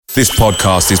This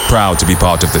podcast is proud to be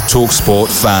part of the TalkSport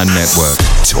Fan Network.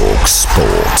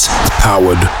 TalkSport.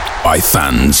 Powered by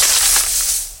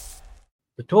fans.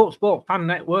 The TalkSport Fan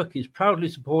Network is proudly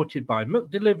supported by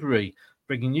McDelivery,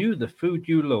 bringing you the food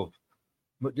you love.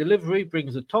 McDelivery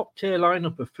brings a top-tier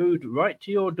lineup of food right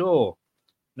to your door.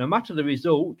 No matter the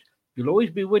result, you'll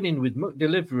always be winning with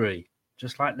McDelivery,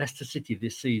 just like Leicester City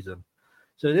this season.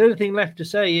 So the only thing left to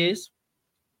say is,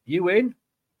 you win?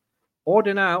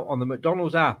 Order now on the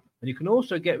McDonald's app, and you can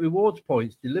also get rewards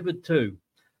points delivered too.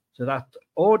 So that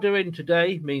ordering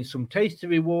today means some tasty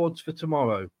rewards for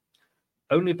tomorrow.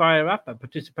 Only via app at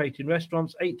participating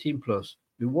restaurants, 18+.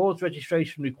 Rewards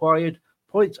registration required.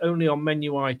 Points only on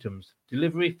menu items.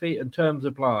 Delivery fee and terms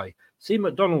apply. See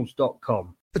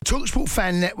mcdonalds.com. The TalkSport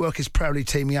Fan Network is proudly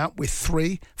teaming up with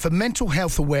 3 for Mental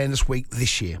Health Awareness Week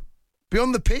this year.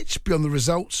 Beyond the pitch, beyond the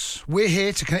results, we're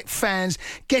here to connect fans,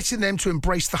 getting them to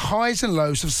embrace the highs and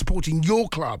lows of supporting your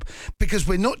club, because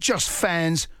we're not just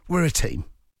fans, we're a team.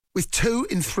 With 2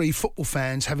 in 3 football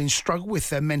fans having struggled with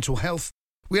their mental health,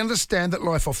 we understand that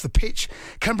life off the pitch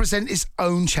can present its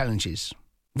own challenges.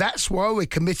 That's why we're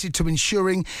committed to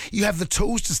ensuring you have the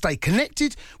tools to stay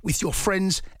connected with your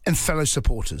friends and fellow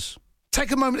supporters.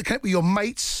 Take a moment to connect with your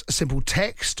mates. A simple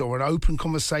text or an open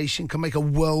conversation can make a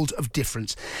world of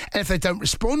difference. And if they don't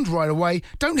respond right away,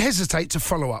 don't hesitate to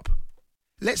follow up.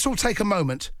 Let's all take a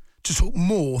moment to talk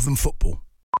more than football.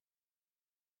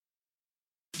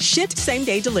 Shipt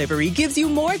same-day delivery gives you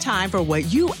more time for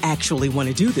what you actually want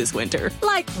to do this winter.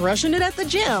 Like crushing it at the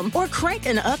gym or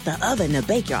cranking up the oven to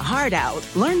bake your heart out.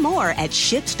 Learn more at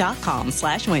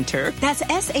shipt.com/winter. That's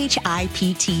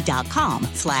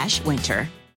SHIPT.com/winter.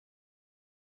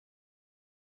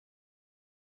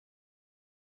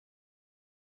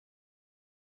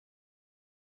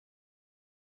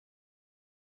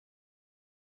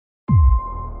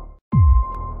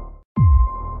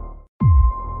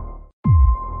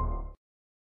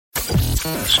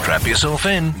 Strap yourself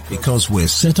in, because we're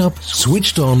set up,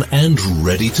 switched on, and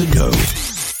ready to go.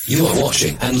 You are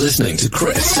watching and listening to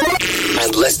Chris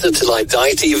and Leicester Till I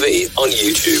Die TV on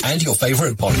YouTube and your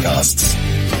favourite podcasts.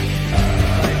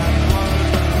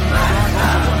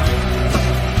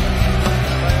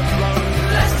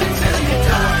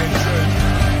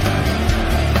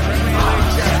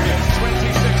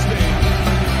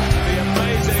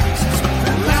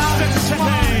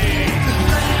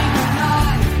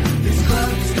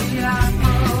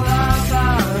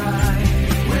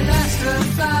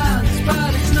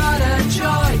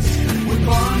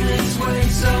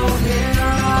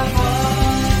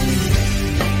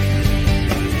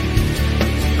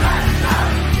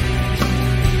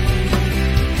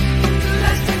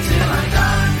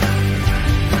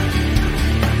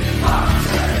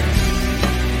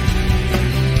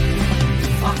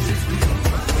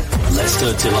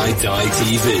 Leicester Till I Die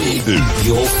TV,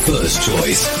 your first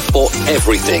choice for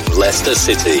everything Leicester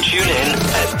City. Tune in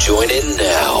and join in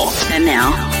now. And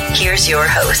now, here's your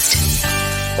host.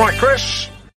 Right, Chris.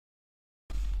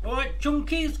 All right,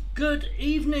 junkies, good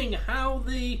evening.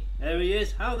 There he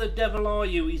is. How the devil are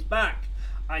you? He's back.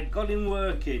 I got him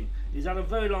working. He's had a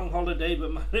very long holiday,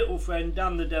 but my little friend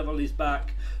Dan the Devil is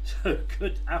back. So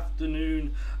good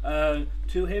afternoon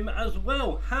to him as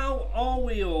well. How are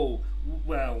we all?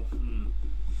 Well,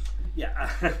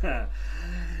 yeah.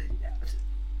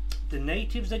 The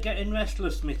natives are getting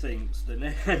restless, methinks.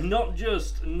 Not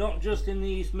just in the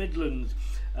East Midlands,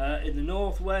 in the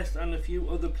Northwest and a few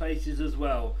other places as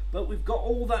well. But we've got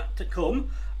all that to come.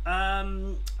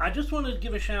 I just wanted to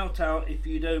give a shout out, if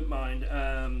you don't mind,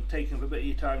 taking up a bit of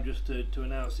your time just to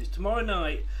announce this. Tomorrow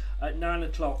night at 9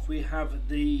 o'clock we have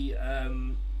the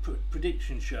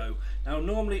prediction show. Now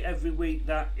normally every week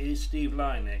that is Steve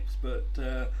Lynex, but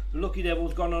the Lucky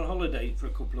Devil's gone on holiday for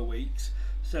a couple of weeks,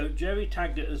 so Jerry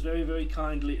Taggart has very, very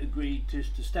kindly agreed to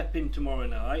step in tomorrow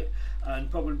night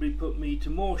and probably put me to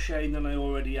more shame than I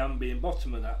already am, being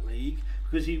bottom of that league,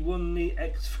 because he won the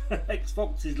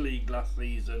X-Foxes League last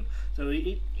season, so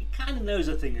he kind of knows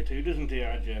a thing or two, doesn't he,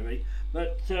 our Jerry?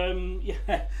 But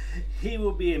yeah, he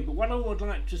will be in. But what I would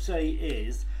like to say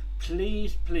is,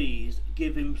 please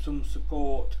give him some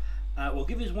support. Well,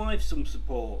 give his wife some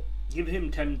support. Give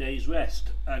him 10 days rest.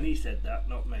 And he said that,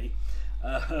 not me.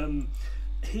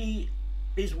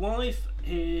 His wife,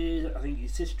 I think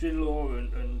his sister-in-law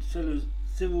and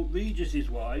Cyril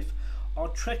Regis' wife, are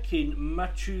trekking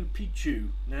Machu Picchu.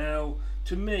 Now,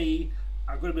 to me,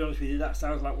 I've got to be honest with you, that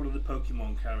sounds like one of the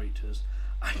Pokemon characters.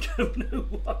 I don't know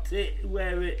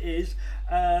where it is,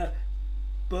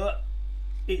 but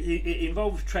it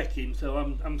involves trekking, so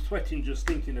I'm sweating just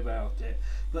thinking about it.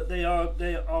 But they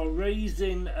are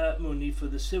raising money for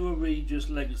the Cyril Regis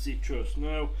Legacy Trust.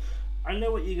 Now, I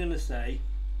know what you're going to say.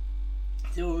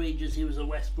 Cyril Regis, he was a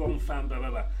West Brom fan, blah, blah,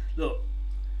 blah. Look,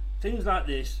 things like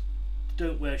this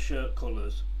don't wear shirt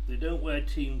colours. They don't wear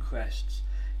team crests.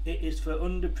 It is for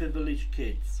underprivileged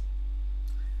kids.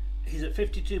 He's at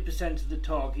 52% of the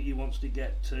target he wants to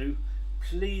get to.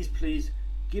 Please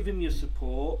give him your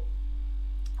support.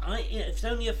 If it's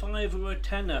only a £5 or a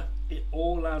 £10, it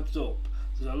all adds up.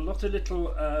 There's a lot of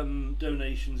little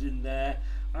donations in there.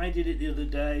 I did it the other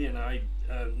day, and I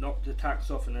knocked the tax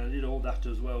off, and I did all that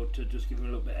as well to just give him a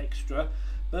little bit extra.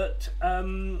 But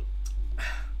I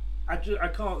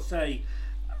can't say.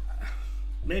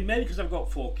 Maybe because I've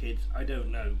got 4 kids, I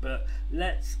don't know. But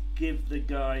let's give the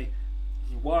guy,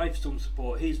 his wife, some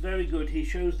support. He's very good. He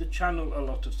shows the channel a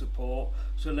lot of support,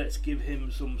 so let's give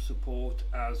him some support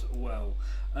as well.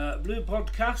 Blue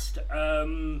Podcast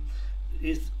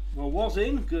was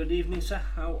in. Good evening, sir.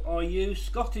 How are you?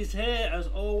 Scott is here as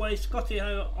always. Scotty,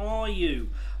 how are you?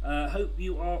 Hope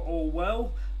you are all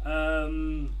well.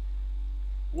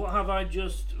 What have I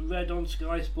just read on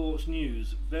Sky Sports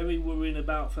News? Very worrying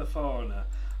about Fofana.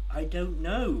 I don't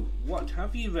know. What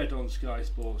have you read on Sky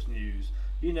Sports News?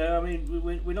 You know, I mean,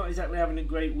 we're not exactly having a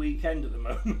great weekend at the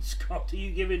moment, Scott. Are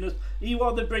you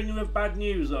are the bringer of bad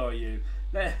news, are you?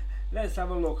 Let's have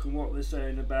a look at what they're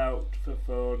saying about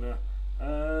Fofana.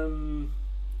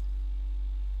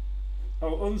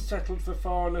 Unsettled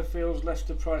Fofana feels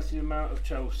Leicester pricing amount of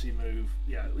Chelsea move.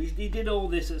 Yeah, he did all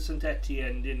this at St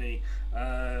Etienne, didn't he?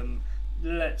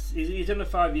 He's on a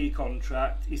 5-year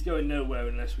contract. He's going nowhere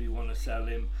unless we want to sell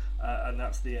him, and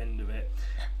that's the end of it.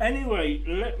 Anyway,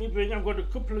 I've got a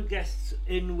couple of guests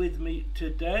in with me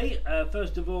today.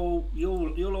 First of all,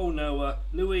 you'll all know her.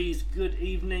 Louise, good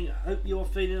evening. Hope you're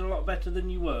feeling a lot better than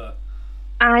you were.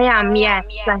 I am, yes,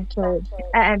 thank you.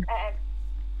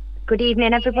 Good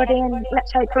evening, everybody, and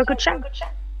let's hope for a good show.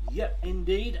 Yep,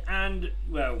 indeed. And,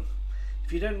 well,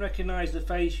 if you don't recognise the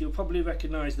face, you'll probably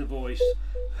recognise the voice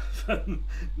from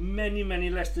many, many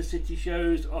Leicester City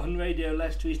shows on Radio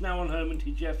Leicester. He's now on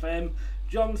Hermitage FM.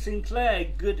 John Sinclair,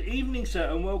 good evening, sir,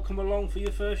 and welcome along for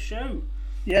your first show.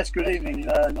 Yes, good evening.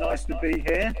 Nice to be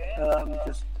here.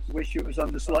 Just wish it was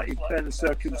under slightly better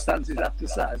circumstances after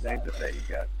Saturday, but there you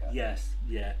go. Yes,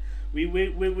 yeah. We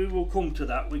will come to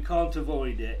that. We can't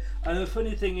avoid it. And the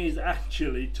funny thing is,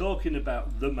 actually, talking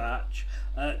about the match,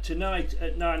 tonight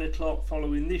at 9 o'clock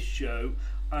following this show,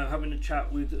 I'm having a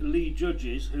chat with Lee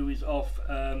Judges, who is off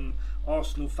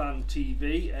Arsenal Fan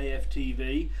TV,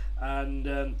 AFTV,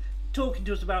 and talking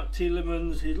to us about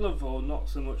Tielemans, his love or not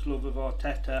so much love of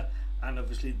Arteta, and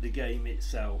obviously the game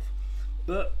itself.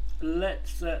 But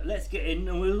let's get in,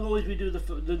 and we'll always do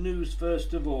the news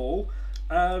first of all.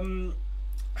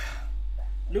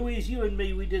 Louise, you and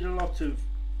me, we did a lot of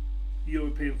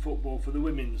European football for the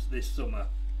women's this summer.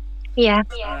 Yeah.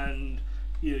 And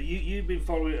you've been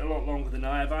following it a lot longer than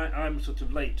I have. I'm sort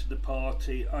of late to the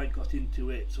party. I got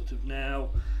into it sort of now,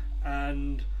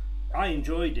 and I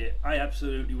enjoyed it. I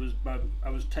absolutely was. I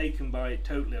was taken by it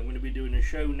totally. I'm going to be doing a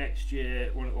show next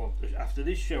year, or after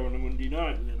this show on a Monday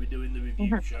night. We're going to be doing the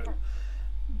review show.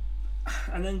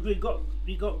 And then we got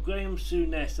Graham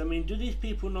Souness. I mean, do these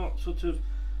people not sort of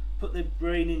put their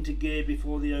brain into gear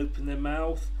before they open their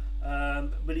mouth?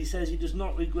 But he says he does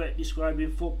not regret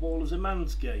describing football as a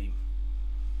man's game.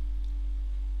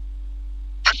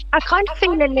 I kind of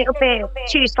feel a little bit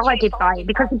two-sided by it,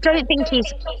 because I don't think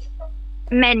he's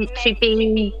meant to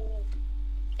be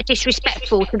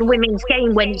disrespectful to the women's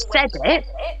game when he said it,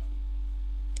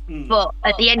 but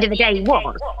at the end of the day he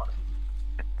was.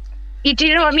 You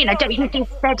do know what I mean? I don't think he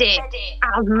said it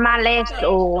out of malice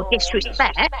or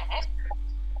disrespect,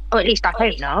 or at least I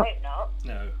hope not.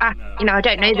 No. I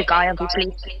don't know the guy,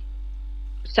 obviously,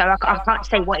 so I can't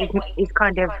say what his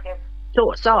kind of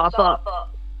thoughts are, but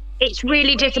it's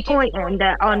really disappointing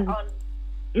that on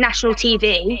national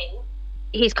TV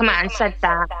he's come out and said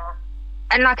that.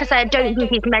 And like I said, I don't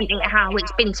think he's meant it how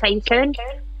it's been taken,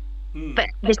 but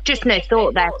there's just no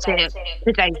thought there to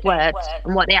those words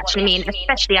and what they actually mean,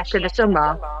 especially after the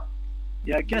summer.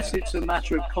 Yeah, I guess it's a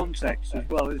matter of context as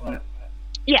well, isn't it?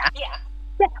 Yeah,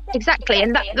 exactly,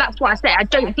 and that's what I say. I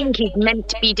don't think he's meant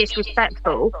to be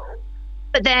disrespectful,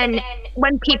 but then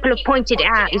when people have pointed it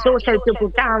out, he's also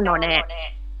doubled down on it.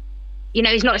 You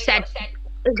know, he's not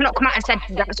come out and said,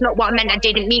 that's not what I meant, I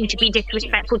didn't mean to be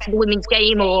disrespectful to the women's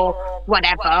game or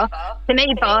whatever. So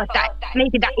maybe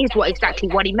that is exactly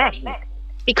what he meant.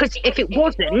 Because if it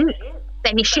wasn't,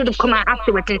 then he should have come out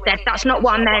afterwards and said, that's not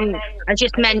what I meant. I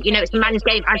just meant, it's a man's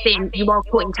game, as in you are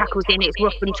putting tackles in, it's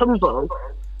rough and tumble.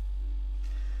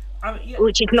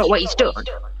 Which is not what he's done.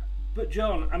 But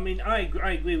John, I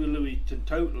agree with Louis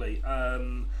totally.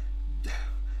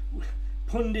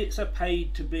 Pundits are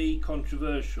paid to be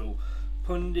controversial.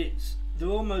 Pundits, they're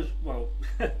almost,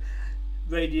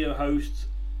 radio hosts,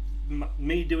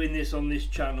 me doing this on this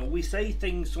channel, we say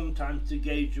things sometimes to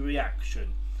gauge a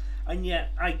reaction. And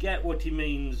yet, I get what he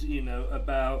means,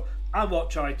 about, I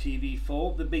watch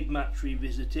ITV4, the big match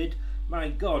revisited. My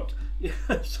God,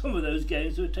 some of those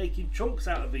games were taking chunks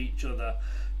out of each other.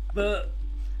 But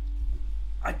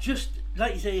I just,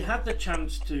 like you say, you had the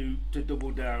chance to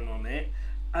double down on it.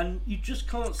 And you just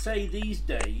can't say these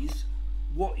days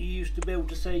what you used to be able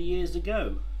to say years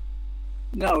ago.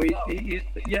 No,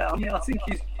 I think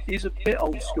he's a bit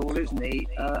old school, isn't he?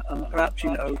 And perhaps,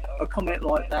 a comment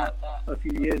like that a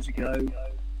few years ago,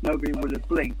 nobody would have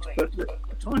blinked. But the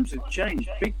times have changed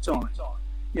big time.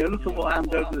 Look at what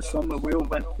happened over the summer. We all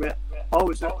went for it. I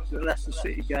was at the Leicester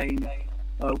City game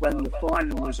when the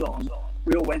final was on.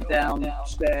 We all went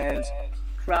downstairs,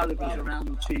 crowd of us around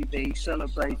the TV,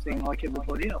 celebrating like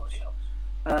everybody else.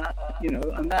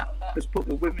 And that has put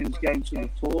the women's game to the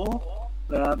fore.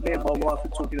 Me and my wife are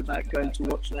talking about going to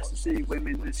watch Leicester City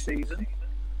women this season.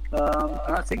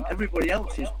 And I think everybody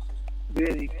else has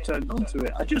really turned on to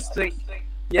it. I just think,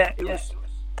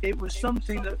 it was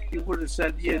something that he would have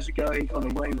said years ago he got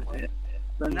away with it,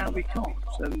 but now we can't.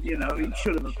 And, he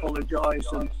should have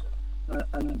apologised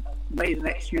and made an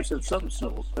excuse of some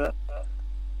sort, but,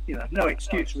 no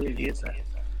excuse really, is there?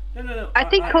 No. I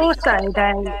think also,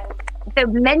 the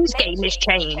men's game has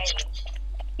changed.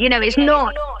 It's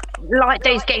not like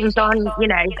those games on,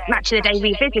 Match of the Day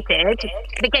Revisited.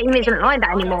 The game isn't like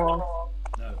that anymore.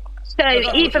 No. So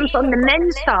even from the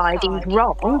men's side, he's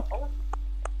wrong.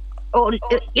 Or, he's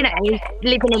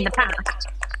living in the past.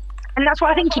 And that's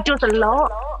what I think he does a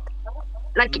lot.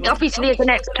 Like, obviously, as an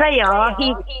ex-player,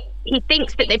 he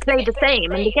thinks that they play the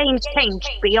same, and the game's changed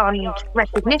beyond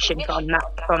recognition from that.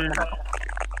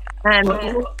 In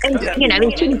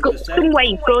some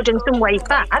ways good and some ways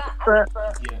bad, but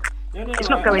it's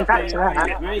not going back to that.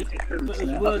 I agree. But as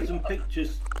words and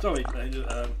pictures, sorry,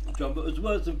 John, but as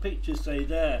words and pictures say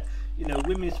there,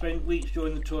 women spent weeks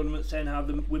during the tournament saying how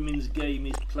the women's game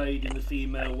is played in the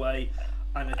female way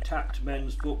and attacked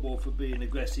men's football for being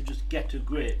aggressive. Just get a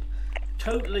grip.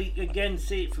 Totally, again,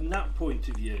 see it from that point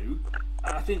of view.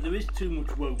 I think there is too much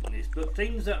wokeness, but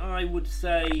things that I would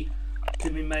say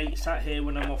to my mate sat here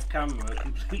when I'm off camera are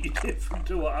completely different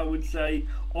to what I would say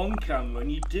on camera,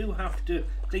 and you do have to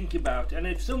think about it. And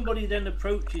if somebody then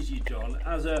approaches you, John,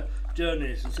 as a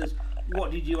journalist and says, what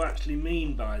did you actually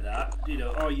mean by that?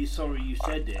 Are you sorry you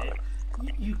said it?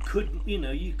 You could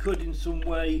in some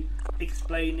way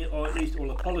explain it, or at least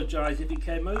apologise if it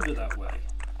came over that way.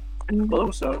 Well,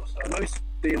 also, mostly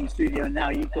in the studio now,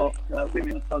 you've got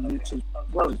women pundits as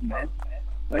well as men.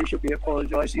 They should be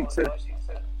apologising to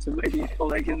maybe a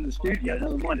colleague in the studio,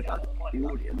 never mind about the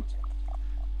audience.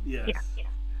 Yes.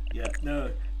 Yeah. No,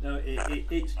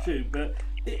 it's true, but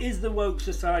it is the woke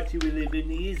society we live in.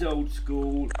 It is old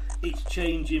school. It's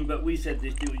changing, but we said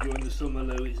this during the summer,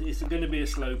 Lou. It's going to be a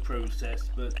slow process,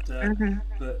 but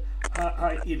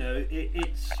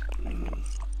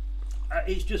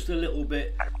it's just a little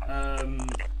bit.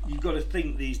 You've got to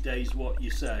think these days what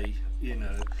you say.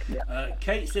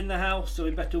 Kate's in the house, so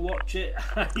we better watch it.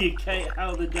 You, Kate,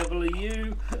 how the devil are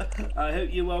you? I hope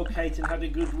you're well, Kate, and had a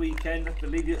good weekend. I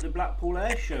believe you at the Blackpool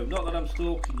Air Show. Not that I'm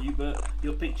stalking you, but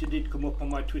your picture did come up on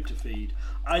my Twitter feed.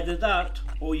 Either that,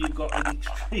 or you've got an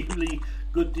extremely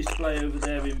good display over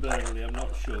there in Burnley. I'm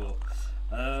not sure.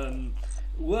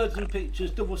 Words and pictures,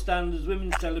 double standards.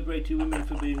 Women celebrated women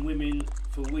for being women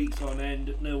for weeks on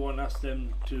end. No one asked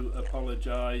them to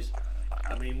apologise.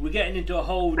 We're getting into a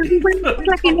whole different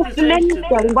conversation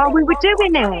while we were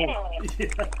doing it.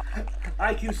 Yeah.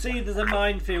 I can see there's a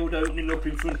minefield opening up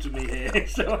in front of me here,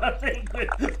 so I think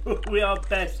we are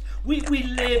best. We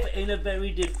live in a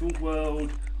very different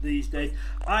world these days.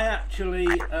 I actually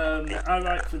I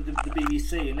write for the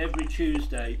BBC, and every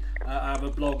Tuesday I have a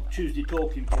blog, Tuesday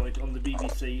Talking Point, on the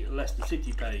BBC Leicester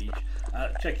City page.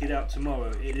 Check it out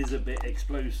tomorrow. It is a bit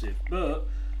explosive, but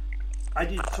I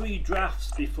did 3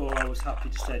 drafts before I was happy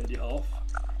to send it off,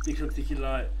 because I'm thinking,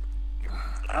 like,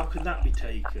 how can that be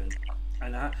taken?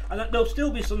 And there'll still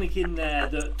be something in there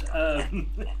that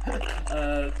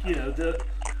that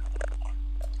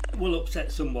will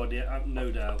upset somebody.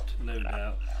 No doubt.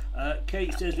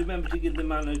 Kate says, remember to give the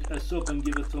man a sub and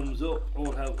give a thumbs up.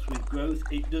 All helps with growth.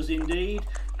 It does indeed.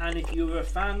 And if you're a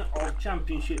fan of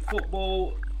Championship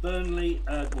football, Burnley,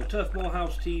 Turf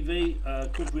Moorhouse TV,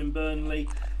 covering Burnley.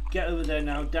 Get over there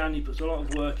now. Danny puts a lot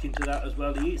of work into that as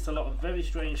well. He eats a lot of very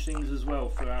strange things as well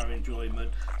for our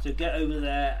enjoyment. So get over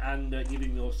there and give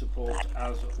him your support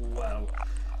as well.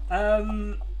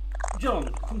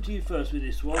 John, come to you first with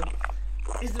this one.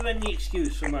 Is there any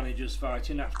excuse for managers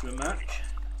fighting after a match?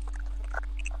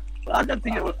 Well, I don't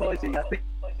think they were fighting. I think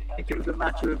it was a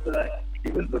matter of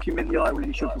he wouldn't look him in the eye when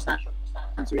he shook his hand,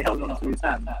 and so he held on to his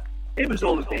hand. It was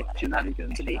all a bit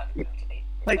shenanigans, and he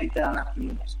played it down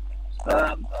afterwards.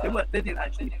 They didn't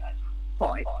actually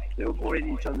fight. They were more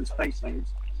in each other's faces,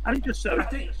 and it just showed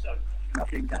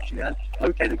nothing actually. And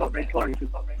okay, they got red cards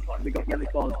because they got yellow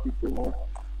cards before,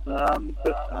 but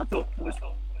I thought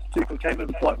Tuchel came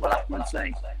over quite well after and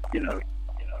saying,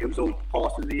 it was all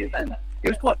part of the event. It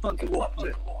was quite fun to watch.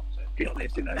 To be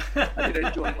honest, I did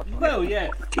enjoy it. Well, yeah.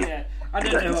 I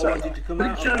don't know how I wanted to come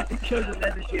out. It showed an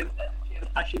energy and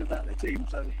passion about the team.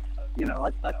 So,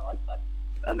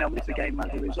 and they'll miss the game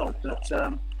as a result. But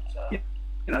I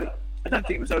don't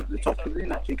think it was over the top because it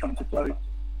didn't actually come to blows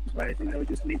or anything. They were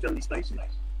just in each other's faces.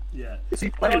 Yeah.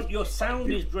 Your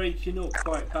sound is breaking up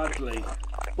quite badly.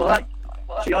 Well, I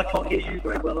can't hear you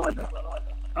very well either.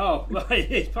 Oh,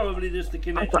 right. It's probably just the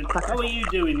connection. How are you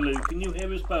doing, Luke? Can you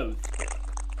hear us both?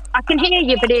 I can hear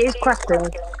you, but it is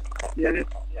crackling. Yeah. And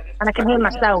I can hear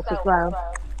myself as well.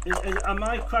 Am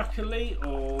I crackly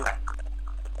or?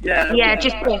 Yeah,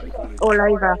 just all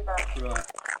over. Right.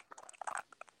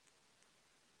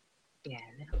 Yeah.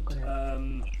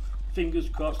 Fingers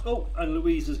crossed. Oh, and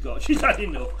Louise has got. She's had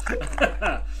enough.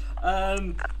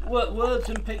 Words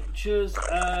and pictures.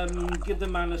 Give the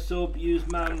man a sub. Use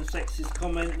man the sexist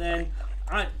comment. Then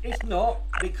it's not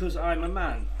because I'm a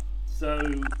man. So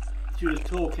she was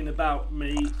talking about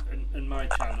me and my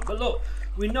channel. But look,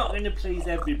 we're not going to please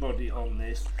everybody on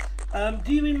this.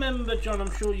 Do you remember, John?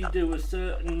 I'm sure you do. A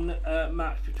certain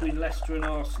match between Leicester and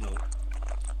Arsenal.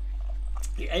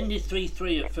 It ended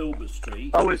 3-3 at Filbert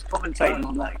Street. I was commentating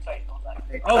on that.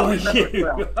 Oh, you?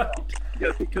 Well. Right.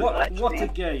 Yeah, what a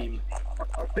game.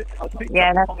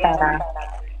 Yeah, that's better.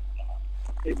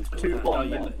 It was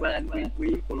 2-1 when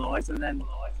we equalised, and then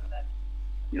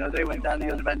they went down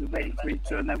the other end and made it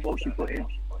 3-2, and then Walshy put in.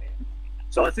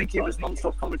 So I think it was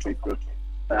non-stop commentary for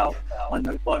about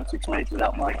 5 or 6 minutes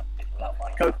without my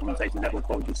co-commentator Neville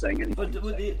Cole just saying anything. But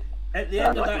at the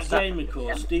end of that game, of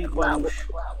course, Steve Walsh.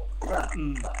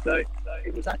 So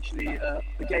it was actually a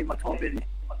game I can't really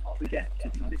forget, to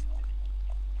be honest.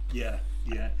 Yeah.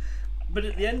 But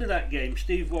at the end of that game,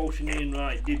 Steve Walsh and Ian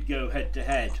Wright did go head to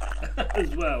head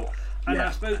as well. And I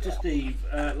spoke to Steve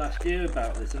last year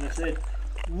about this, and I said,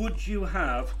 would you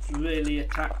have really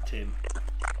attacked him?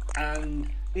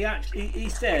 And he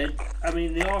said, I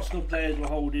mean, the Arsenal players were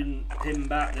holding him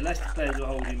back, the Leicester players were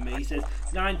holding me. He said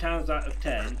 9 times out of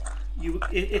 10,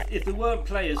 if there weren't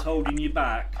players holding you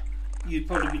back, you'd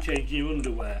probably be changing your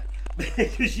underwear.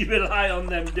 Because you rely on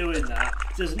them doing that.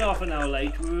 So it's half an hour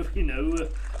later, we're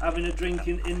having a drink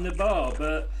in the bar.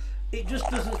 But it just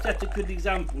doesn't set a good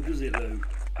example, does it, Lou?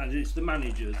 And it's the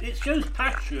managers. It shows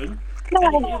passion.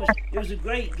 It was a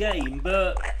great game,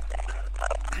 but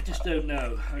I just don't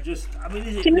know. Is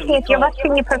it? If you're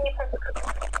asking your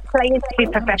players to be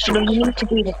professional, you need to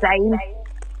do the same.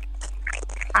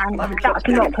 And that's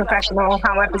not professional,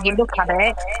 however you look at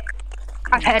it.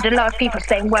 I've heard a lot of people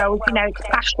saying, well, it's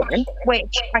passion,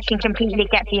 which I can completely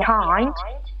get behind.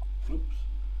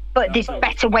 But there's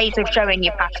better ways of showing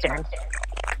your passion.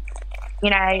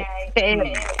 Neither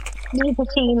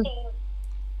team,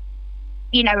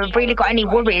 have really got any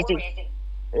worries.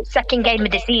 It's second game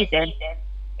of the season.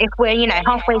 If we're,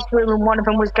 halfway through and one of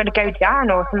them was going to go down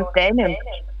or something, and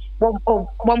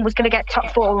one was going to get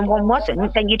top 4 and one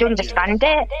wasn't, then you'd understand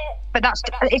it. But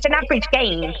it's an average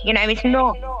game, it's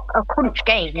not a crunch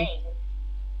game.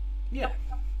 Yeah.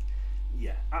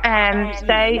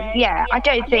 I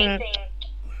don't think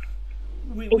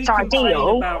it's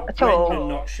ideal at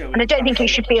all, and I don't think it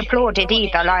should be applauded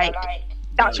either.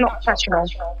 That's not professional.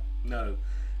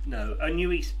 No, and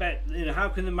you expect, how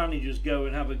can the managers go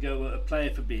and have a go at a player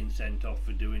for being sent off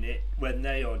for doing it when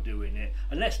they are doing it?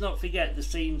 And let's not forget the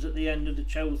scenes at the end of the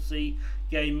Chelsea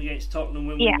game against Tottenham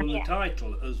when we won the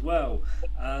title as well.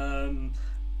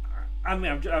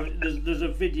 There's a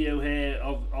video here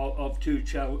of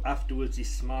Tuchel afterwards.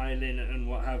 He's smiling and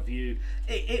what have you.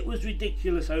 It was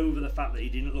ridiculous over the fact that he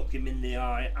didn't look him in the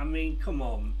eye. I mean, come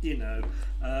on,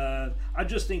 I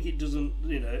just think it doesn't,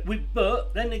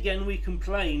 But then again, we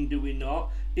complain, do we not,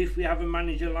 if we have a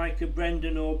manager like a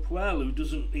Brendan or Puel who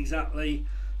doesn't exactly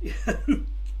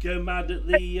go mad at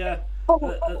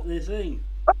the thing.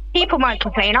 People might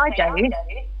complain. I don't.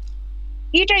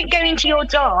 You don't go into your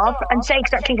job and say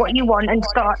exactly what you want and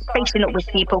start facing up with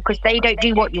people because they don't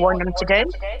do what you want them to do.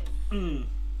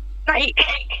 Like,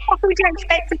 what would you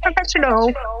expect a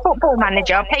professional football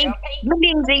manager paid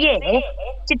millions a year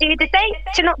to do the same,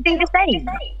 to not do the same?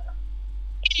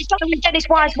 It's not like Dennis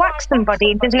Wise whacks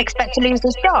somebody and doesn't expect to lose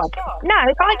his job. No,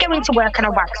 if I go into work and I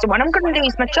whack someone, I'm going to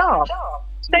lose my job.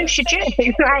 So should you,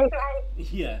 right?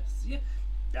 Yes, yeah.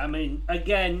 I mean,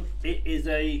 again, it is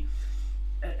a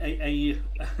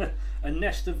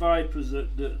nest of vipers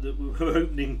that we're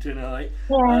opening tonight.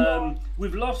 Yeah.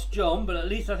 We've lost John, but at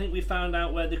least I think we found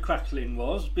out where the crackling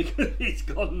was because he's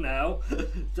gone now.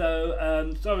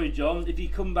 So sorry, John, if you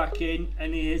come back in,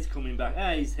 and he is coming back.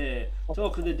 He's here.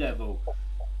 Talk of the devil.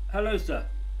 Hello, sir.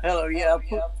 Hello, I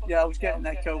was getting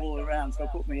that echo all around, so I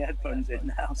put my headphones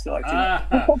in now so I can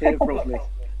hear properly.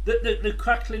 The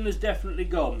crackling has definitely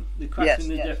gone. The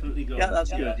crackling has definitely gone. Yeah,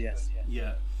 that's good, yes.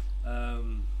 Yeah.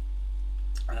 And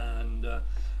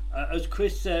as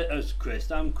Chris said,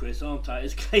 I'm Chris, aren't I?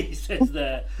 As Kay says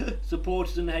there,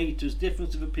 supporters and haters,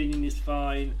 difference of opinion is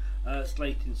fine.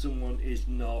 Slating someone is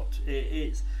not.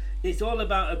 It's all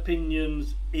about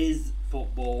opinions. Is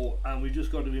football, and we've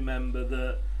just got to remember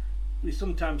that we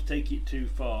sometimes take it too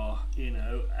far.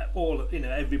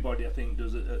 Everybody I think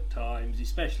does it at times,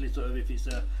 especially sort of if it's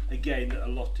a game that a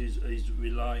lot is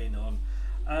relying on.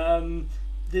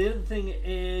 The other thing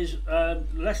is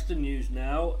Leicester news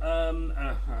now.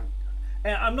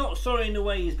 I'm not sorry in the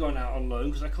way he's gone out on loan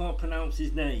because I can't pronounce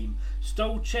his name.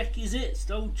 Stolchek, is it?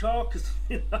 Stolchak or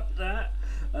something like that.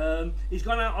 He's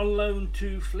gone out on loan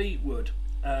to Fleetwood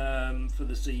for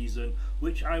the season,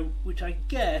 which I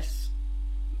guess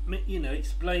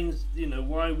explains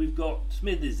why we've got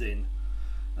Smithers in.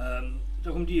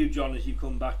 Talking to you, John, as you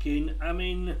come back in. I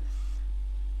mean,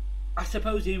 I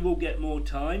suppose he will get more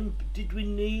time. Did we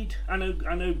need? I know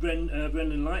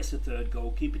Brendan Light's a third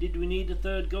goalkeeper. Did we need a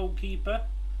third goalkeeper?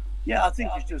 Yeah, I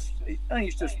think he's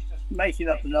just making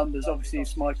up the numbers. Obviously,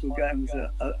 Schmeichel going was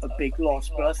a big loss,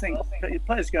 but I think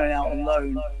players going out on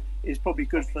loan is probably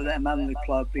good for them and the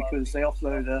club because they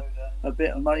offload a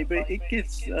bit of money, but it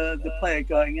gives the player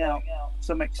going out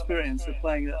some experience of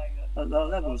playing at lower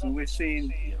levels, and we've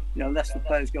seen Leicester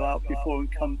players go out before and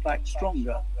come back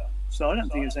stronger. So I don't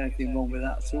think there's anything wrong with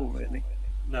that at all, really.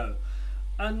 No.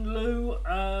 And Lou,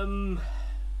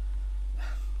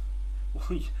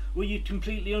 were you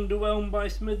completely underwhelmed by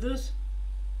Smithers?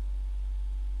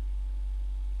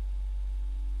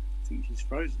 I think she's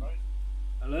frozen.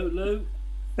 Hello, Lou.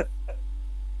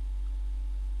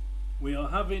 We are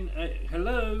having a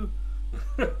hello.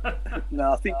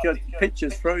 No, I think the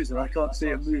picture's frozen. I can't see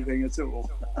it moving at all.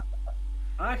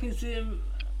 I can see him.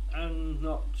 I'm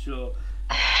not sure.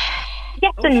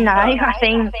 Yes and no. I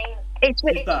think it's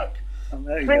really back.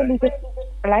 Really difficult.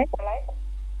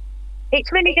 It's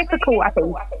really difficult, I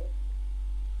think.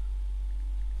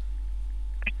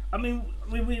 I mean,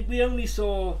 we only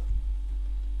saw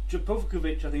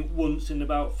Jurkovic, I think, once in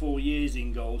about 4 years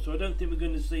in goal, so I don't think we're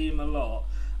going to see him a lot.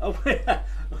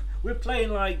 We're playing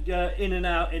like in and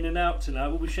out tonight.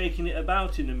 We'll be shaking it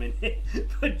about in a minute.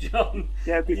 But John,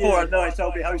 before I know it,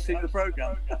 I'll be hosting the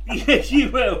programme. Yes, you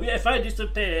will. If I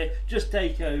disappear, just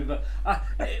take over.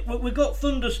 We've got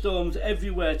thunderstorms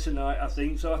everywhere tonight, I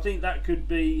think. So I think that could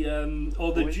be,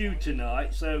 or the dew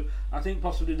tonight. So I think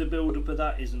possibly the build-up of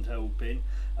that isn't helping.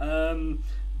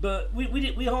 But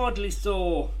we hardly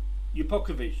saw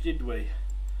Jurkovic, did we?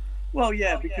 Well,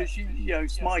 yeah, because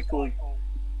Schmeichel,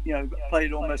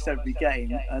 played almost every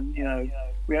game, and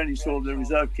we only saw the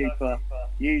reserve keeper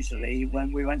usually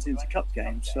when we went into cup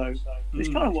games. So it's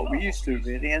kind of what we're used to,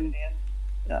 really. And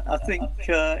I think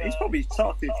it's probably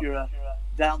tough if you're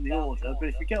down the order, but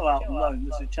if you go out on loan,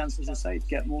 there's a chance, as I say, to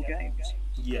get more games.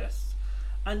 Yes,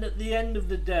 and at the end of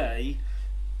the day,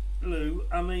 Lou,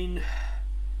 I mean,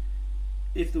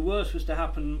 if the worst was to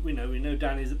happen, we know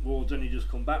Danny Ward's only just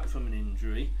come back from an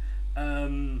injury,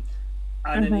 and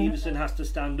then Everson has to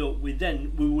stand up. We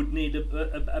would need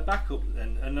a backup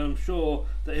then, and I'm sure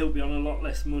that he'll be on a lot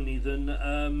less money than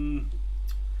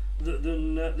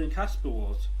Casper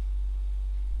was.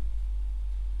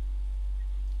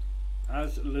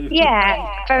 As Lou.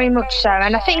 Yeah, very much so.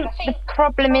 And I think the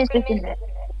problem is, isn't it?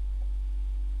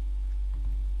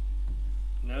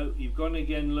 No, you've gone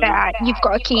again, Lou. You've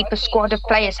got to keep a squad of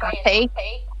players happy.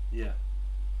 Yeah.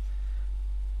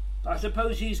 I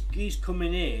suppose he's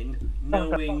coming in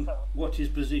knowing what his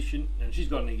position, and she's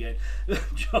gone again.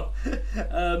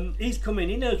 He's coming.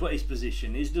 He knows what his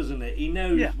position is, doesn't he? He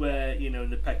knows where in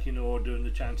the pecking order and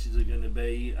the chances are going to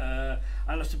be. And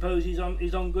I suppose he's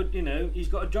on good. He's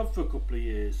got a job for a couple of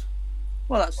years.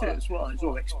 Well, that's it as well. It's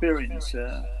all experience.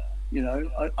 You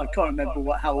know, I can't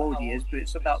remember how old he is, but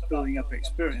it's about building up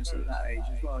experience at that age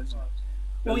as well, isn't it?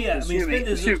 Well, yeah, I mean,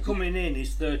 Smithers that's coming in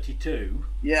is 32.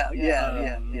 Yeah.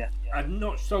 I'm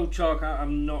not Solchak,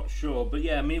 I'm not sure, but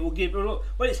yeah, I mean, we'll give it a look.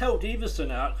 Well, it's helped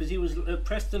Everson out because he was at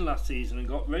Preston last season and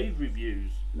got rave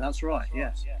reviews. That's right,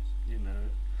 yes. You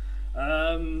know.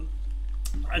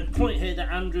 And point here that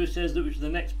Andrew says that, which is the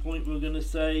next point we're going to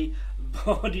say,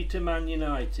 Vardy to Man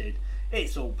United.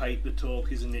 It's all paper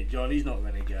talk, isn't it, John? He's not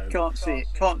going to go. Can't see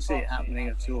it happening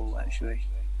at all, actually.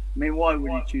 I mean, why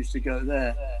would he choose to go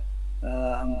there?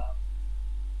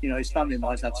 You know, his family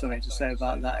might have something to say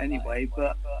about that anyway,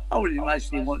 but I would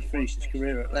imagine he wants to finish his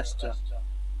career at Leicester.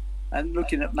 And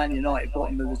looking at Man United,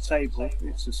 bottom of the table,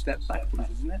 it's a step backwards,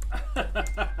 isn't it?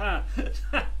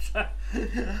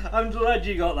 I'm glad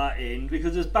you got that in,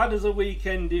 because as bad as a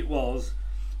weekend it was,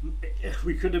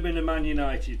 we could have been a Man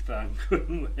United fan,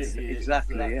 couldn't we?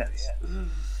 Exactly, yes.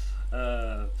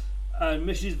 And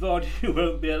Mrs. Vardy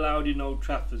won't be allowed in Old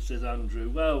Trafford, says Andrew.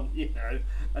 Well, you know,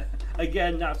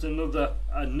 again, that's another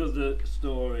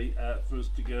story for us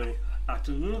to go at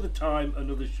another time,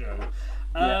 another show.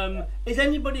 Is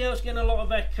anybody else getting a lot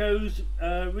of echoes?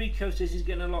 Rico says he's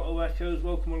getting a lot of echoes.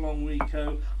 Welcome along,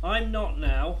 Rico. I'm not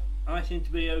now. I seem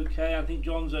to be okay. I think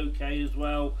John's okay as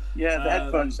well. Yeah, the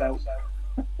headphones out.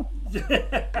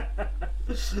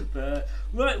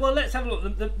 Right, well, let's have a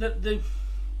look.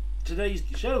 Today's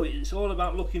show, it's all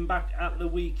about looking back at the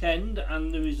weekend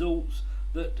and the results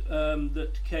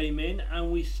that came in,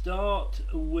 and we start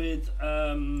with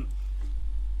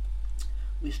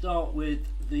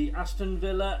the Aston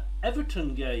Villa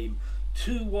Everton game,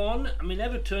 2-1. I mean,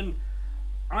 Everton,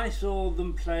 I saw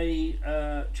them play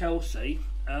Chelsea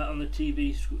on the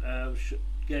TV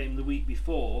game the week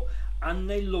before, and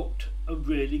they looked a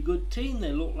really good team.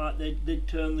 They looked like they'd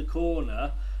turned the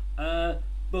corner,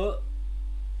 but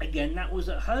again, that was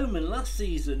at home, and last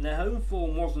season their home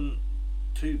form wasn't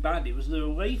too bad. It was their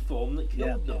away form that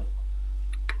killed them.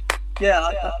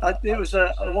 Yeah, I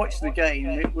watched the game.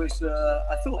 It was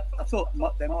I thought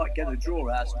they might get a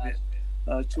draw out of it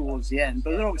towards the end,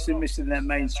 but they're obviously missing their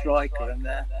main striker, and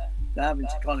they're having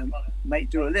to kind of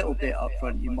do a little bit up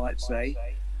front, you might say.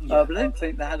 But I don't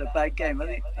think they had a bad game.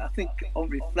 I think on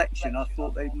reflection, I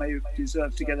thought they may have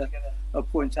deserved to get a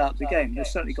point out of the game. They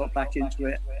certainly got back into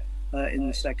it in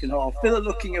the second half. Villa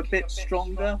looking a bit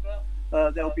stronger.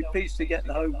 They'll be pleased to get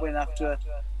the home win after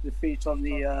defeat on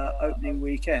the opening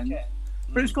weekend.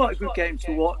 But it was quite a good game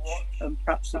to watch, and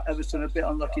perhaps Everton a bit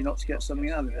unlucky not to get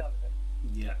something out of it.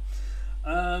 Yeah.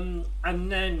 And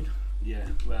then,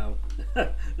 well,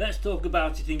 let's talk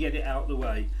about it and get it out of the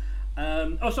way.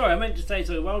 Sorry, I meant to say,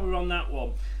 so while we're on that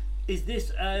one, is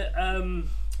this a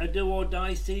do or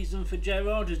die season for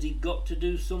Gerrard? Has he got to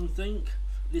do something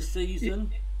this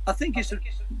season? I think it's a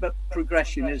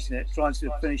progression, isn't it? Trying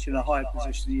to finish in a higher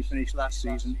position than you finished last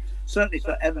season. Certainly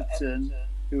for Everton,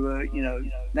 who are,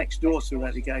 next door to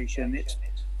relegation, it's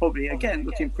probably, again,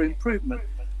 looking for improvement.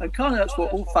 And kind of that's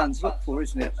what all fans look for,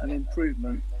 isn't it? An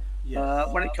improvement.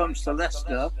 When it comes to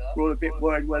Leicester, we're all a bit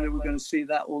worried whether we're going to see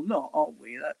that or not, aren't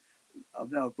we?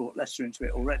 I've now brought Leicester into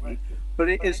it already. But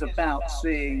it is about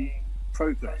seeing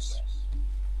progress.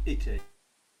 It is.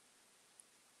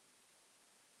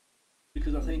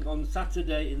 Because I think on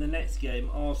Saturday in the next game,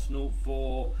 Arsenal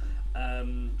for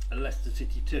Leicester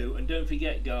City 2, and don't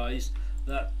forget, guys,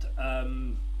 that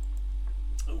no,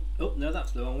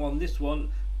 that's the wrong one. This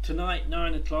one tonight,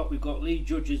 9 o'clock, we've got Lee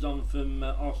Judges on from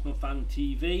Arsenal Fan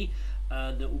TV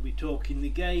that will be talking the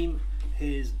game.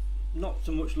 Here's not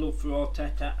so much love for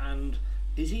Arteta, and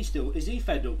is he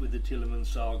fed up with the Tielemans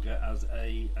saga as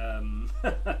a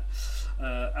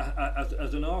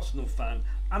as an Arsenal fan?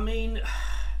 I mean,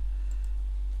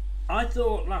 I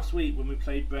thought last week when we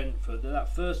played Brentford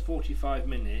that first 45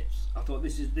 minutes, I thought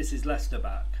this is Leicester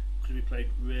back, because we played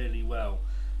really well.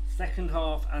 Second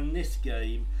half and this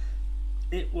game,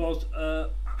 it was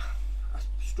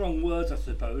strong words, I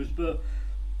suppose, but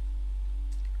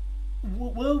I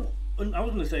was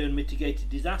going to say unmitigated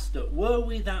disaster. Were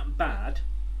we that bad,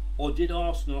 or did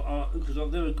Arsenal? Because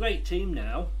they're a great team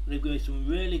now. They've got some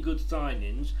really good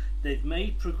signings. They've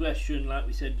made progression, like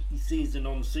we said, season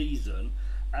on season.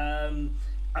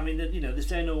 I mean, they're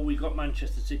saying, "Oh, we got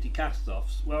Manchester City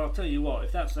cast-offs." Well, I'll tell you what,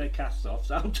 if that's their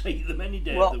cast-offs, I'll take them any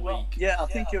day of the week. Yeah, I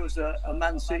think it was a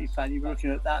Man City fan. You were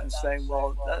looking at that and saying,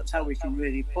 "Well, that's how we can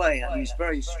really play." And he's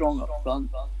very strong up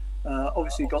front.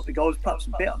 Obviously, got the goals. Perhaps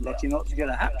a bit unlucky not to get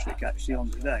a hat trick actually on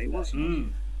today, wasn't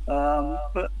he?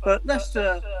 But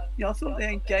Leicester, I thought they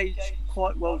engaged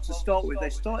quite well to start with. They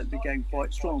started the game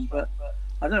quite strong, but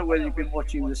I don't know whether you've been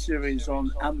watching the series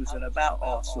on Amazon about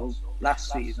Arsenal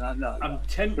last season. I know. I'm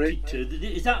tempted to.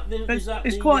 Is that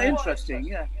it's quite interesting,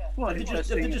 yeah. Have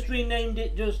they just renamed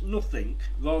it just Nothing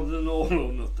rather than All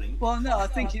or Nothing? Well, no, I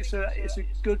think it's a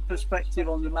good perspective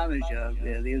on the manager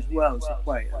really as well as the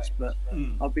players. But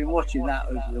I've been watching that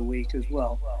over the week as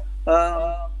well.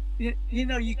 You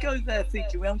know, you go there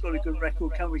thinking we haven't got a good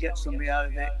record. Can we get something out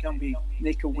of it? Can we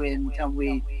nick a win? Can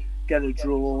we get a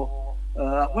draw?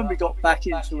 When we got back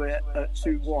into it at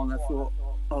 2-1, I thought,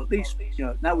 at least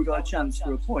now we've got a chance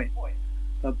for a point.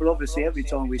 But obviously, every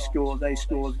time we score, they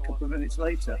scored a couple of minutes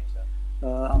later.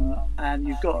 And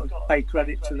you've got to pay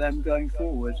credit to them going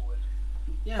forward.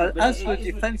 Yeah, as for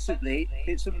defensively,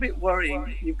 it's a bit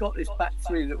worrying. You've got this back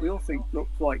three that we all think look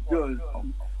quite good.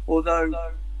 Although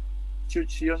should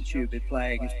Söyüncü be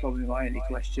playing is probably my only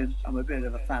question. I'm a bit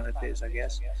of a fan of his, I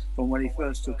guess, from when he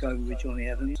first took over with Johnny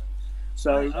Evans.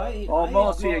 So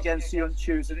Marty against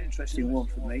Söyüncü is an interesting one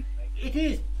for me. It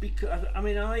is, because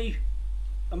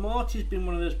Marty's been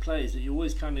one of those players that you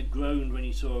always kind of groaned when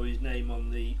you saw his name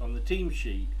on the team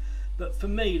sheet. But for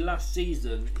me, last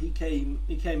season he came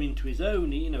into his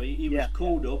own. He was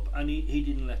called up and he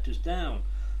didn't let us down.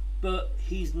 But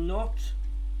he's not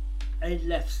a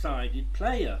left-sided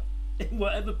player in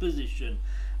whatever position,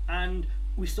 and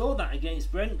we saw that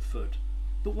against Brentford.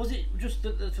 But was it just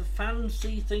that the fans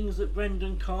see things that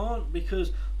Brendan can't?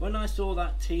 Because when I saw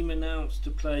that team announced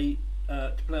to play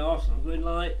Arsenal, I'm going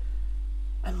like,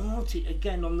 and Marty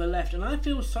again on the left, and I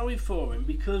feel sorry for him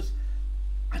because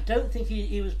I don't think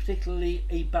he was particularly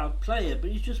a bad player,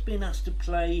 but he's just been asked to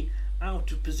play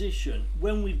out of position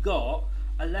when we've got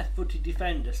a left-footed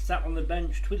defender sat on the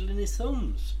bench twiddling his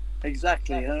thumbs.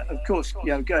 Exactly. Of course,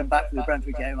 going back to the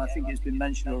Brentford game, I think it's been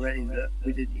mentioned already that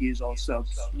we didn't use our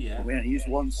subs. Yeah. We only used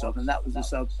one sub, and that was a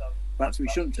sub perhaps we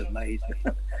shouldn't have made,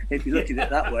 if you look at it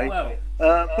that way.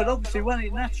 But obviously, when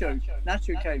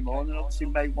Nacho came on and obviously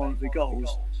made one of the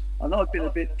goals, and I've been a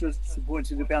bit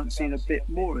disappointed that we haven't seen a bit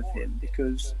more of him,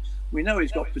 because we know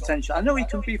he's got potential. I know he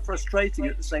can be frustrating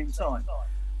at the same time,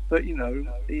 but he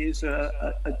is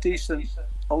a decent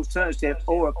alternative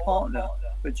or a partner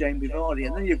for Jamie Vardy,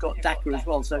 and then you've got Daka as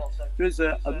well. So there is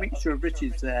a mixture of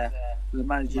riches there for the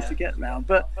managers to get around.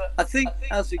 But I think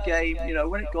as a game,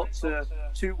 when it got to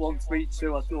 2-1,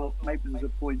 3-2, I thought maybe there was a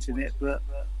point in it. But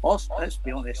let's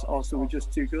be honest, Arsenal were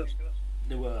just too good.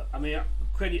 They were. I mean,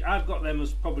 I've got them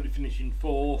as probably finishing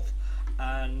fourth,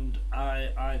 and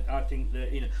I think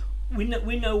that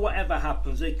we know whatever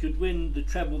happens, they could win the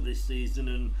treble this season,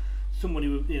 and somebody,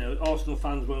 Arsenal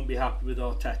fans won't be happy with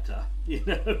Arteta.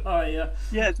 I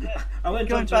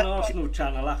went onto an Arsenal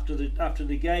channel after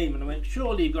the game, and I went,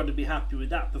 surely you've got to be happy with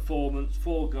that performance,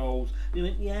 4 goals. And he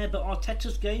went, yeah, but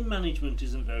Arteta's game management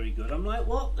isn't very good. I'm like,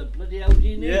 what the bloody hell do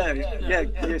you need?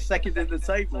 You're second in the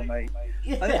table, mate.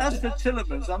 Yeah. And as for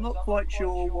Tielemans, I'm not quite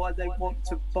sure why they want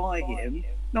to buy him.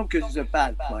 Not because he's a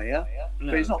bad player,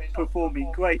 but he's not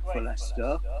performing great for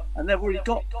Leicester, and they've already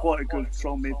got quite a good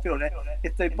strong midfielder.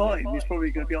 If they buy him, he's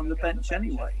probably going to be on the bench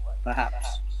anyway,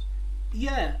 perhaps.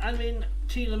 Yeah, I mean,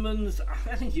 Tielemans,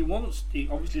 I think he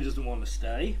obviously doesn't want to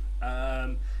stay.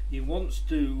 He wants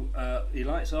to, he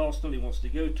likes Arsenal, he wants to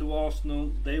go to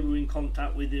Arsenal. They were in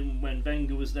contact with him when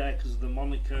Wenger was there because of the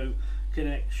Monaco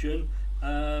connection.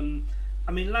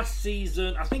 I mean, last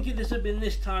season, I think if this had been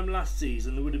this time last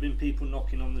season, there would have been people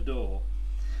knocking on the door.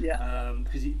 Yeah.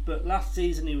 But last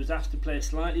season he was asked to play a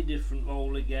slightly different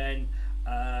role again.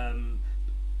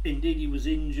 Indeed, he was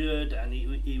injured, and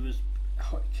he was,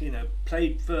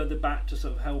 played further back to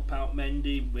sort of help out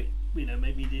Mendy.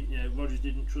 Maybe he didn't, Rodgers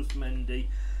didn't trust Mendy.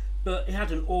 But he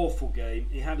had an awful game.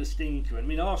 He had a stinker. I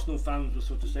mean, Arsenal fans were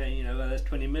sort of saying, there's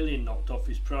 20 million knocked off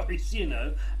his price.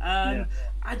 I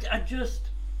just.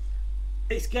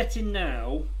 It's getting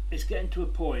to a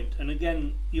point, and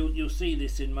again, you'll see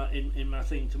this in my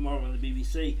thing tomorrow on the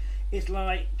BBC. It's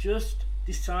like, just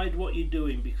decide what you're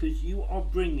doing, because you are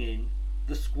bringing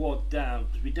the squad down,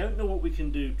 because we don't know what we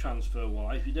can do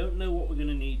transfer-wise. We don't know what we're going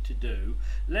to need to do.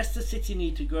 Leicester City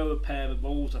need to grow a pair of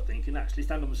balls, I think, and actually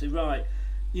stand up and say, right,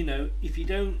 if you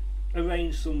don't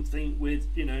arrange something with,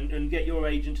 and get your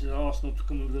agent at Arsenal to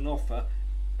come with an offer,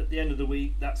 at the end of the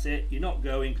week, that's it, you're not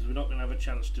going, because we're not going to have a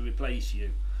chance to replace you.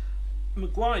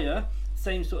 Maguire,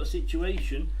 same sort of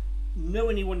situation,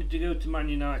 knowing he wanted to go to Man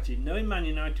United, knowing Man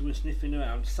United was sniffing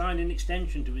around, signed an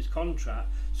extension to his contract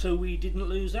so we didn't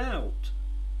lose out.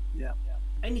 Yeah.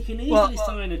 And you can easily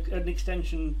sign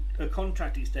a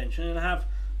contract extension and have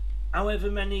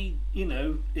however many,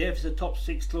 if it's a top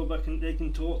 6 club, they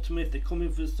can talk to me if they're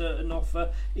coming for a certain offer.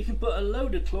 You can put a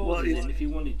load of clauses in if you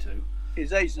wanted to.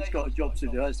 his agent's got a job to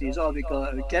do. He's either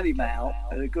got to get him out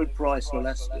at a good price for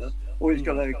Leicester, or he's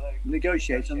got to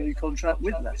negotiate a new contract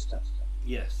with Leicester.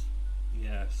 Yes.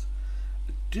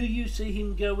 Do you see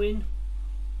him going?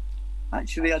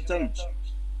 Actually, I don't.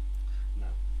 No.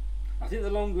 I think the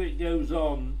longer it goes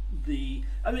on, at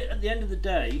the end of the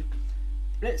day,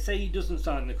 let's say he doesn't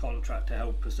sign the contract to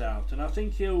help us out, and I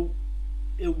think he'll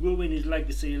ruin his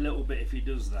legacy a little bit if he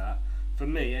does that, for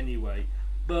me anyway.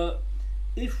 But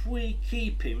if we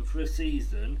keep him for a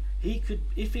season, he could,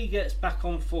 if he gets back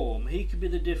on form, he could be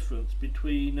the difference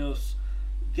between us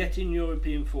getting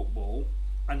European football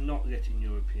and not getting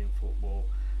European football.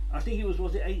 I think it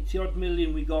was it 80 odd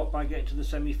million we got by getting to the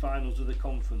semi-finals of the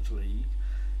Conference League.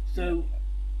 So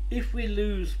if we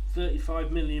lose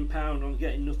 £35 million on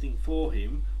getting nothing for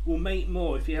him, we'll make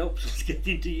more if he helps us get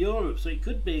into Europe. So it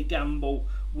could be a gamble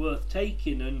worth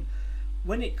taking. And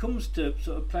when it comes to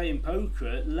sort of playing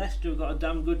poker, Leicester have got a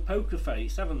damn good poker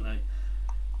face, haven't they?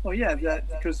 Well, yeah,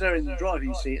 because they're in the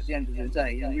driving seat at the end of the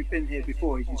day, and we've been here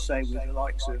before, as you say, with the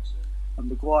likes of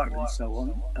Maguire and so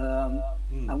on,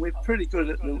 and we're pretty good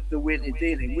at the wheeler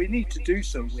dealing. We need to do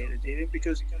some wheeler dealing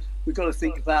because we've got to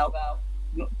think about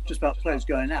not just about players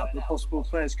going out, but possible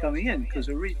players coming in, because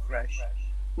a refresh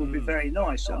would be very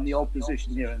nice on the odd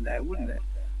position here and there, wouldn't it?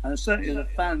 And certainly the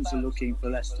fans are looking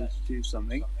for Leicester to do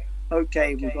something.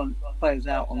 Okay, we've got players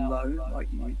out on loan, like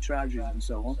Trousers and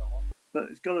so on, but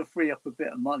it's got to free up a bit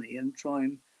of money and try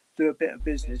and do a bit of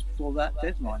business before that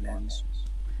deadline ends.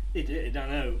 I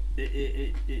know.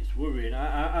 It's worrying.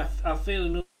 I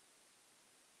feel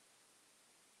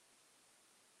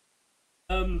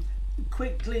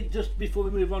quickly, just before we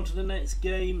move on to the next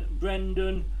game,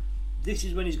 Brendan, this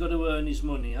is when he's got to earn his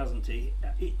money, hasn't he?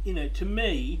 To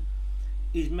me,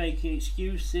 he's making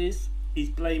excuses. He's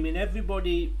blaming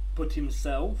everybody but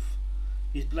himself.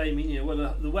 He's blaming,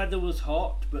 the weather was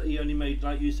hot, but he only made,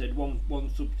 like you said, one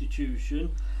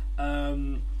substitution.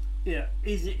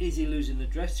 Is he losing the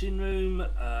dressing room?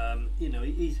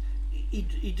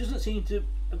 He doesn't seem to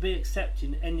be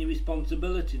accepting any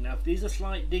responsibility now. If these are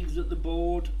slight digs at the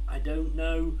board, I don't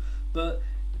know, but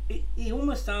he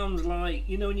almost sounds like,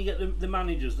 when you get the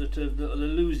managers that are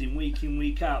losing week in,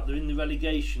 week out, they're in the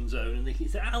relegation zone, and they keep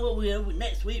saying,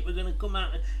 next week we're going to come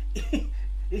out.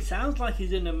 It sounds like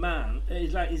he's in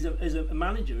he's a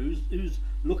manager who's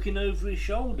looking over his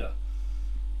shoulder.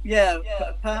 Yeah,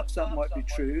 perhaps that might be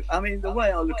true. I mean, the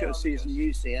way I look at a season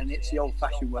usually, and it's the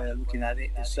old-fashioned way of looking at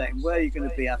it, is saying, where are you going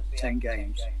to be after 10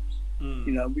 games?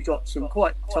 We got some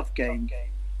quite tough games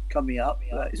coming up.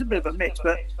 It's a bit of a mix,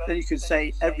 but then you could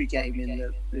say every game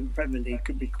in the Premier League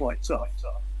could be quite tough.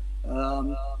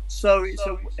 So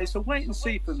it's a wait and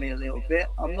see for me a little bit.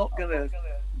 I'm not going to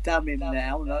damn him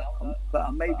now, but I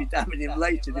may be damning him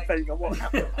later, depending on what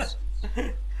happens.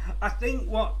 I think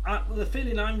the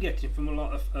feeling I'm getting from a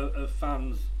lot of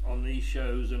fans on these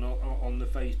shows and on the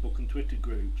Facebook and Twitter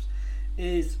groups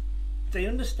is they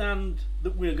understand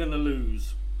that we're going to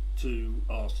lose to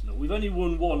Arsenal. We've only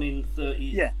won one in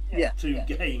 32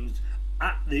 games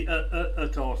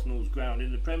at Arsenal's ground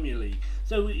in the Premier League,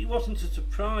 so it wasn't a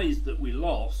surprise that we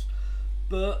lost.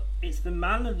 But it's the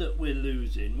manner that we're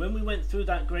losing. When we went through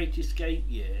that Great Escape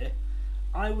year,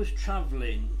 I was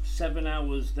travelling 7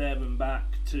 hours there and back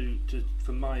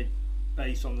from my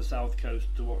base on the south coast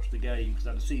to watch the game because I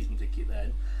had a season ticket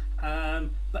then.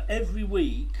 But every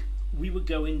week we were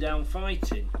going down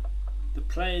fighting. The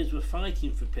players were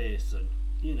fighting for Pearson,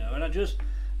 and I just,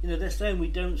 they're saying we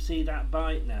don't see that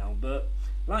bite now. But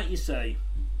like you say,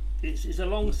 it's a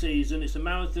long season, it's a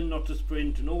marathon, not a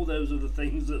sprint, and all those other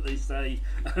things that they say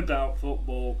about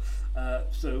football.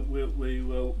 So we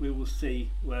will see.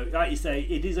 Well, like you say,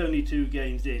 it is only 2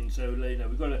 games in, so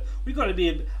we've got to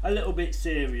be a little bit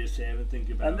serious here and think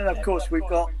about. And then of course we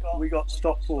got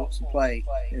Stockport to play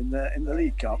in the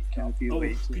League Cup in a few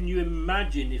weeks. Can you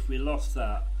imagine if we lost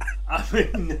that? I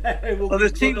mean,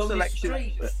 the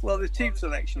team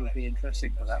selection will be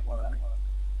interesting for that one. I think.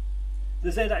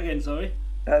 Say that again. Sorry.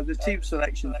 The team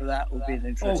selection for that will be an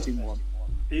interesting one.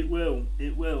 It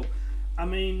will. I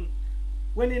mean,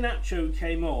 when Iheanacho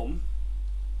came on,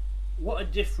 what a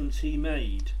difference he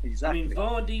made. Exactly. I mean,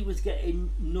 Vardy was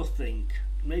getting nothing.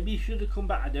 Maybe he should have come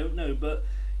back, I don't know. But,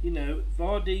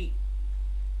 Vardy,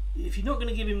 if you're not going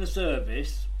to give him the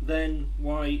service, then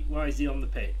why is he on the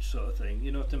pitch, sort of thing?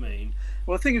 You know what I mean?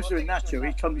 Well, the thing is with Iheanacho,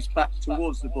 he comes back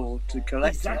towards the ball to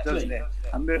collect it, doesn't it?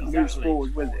 And moves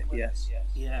forward with it, yes.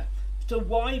 Yeah. So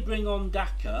why bring on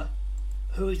Daka,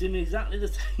 who is in exactly the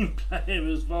same player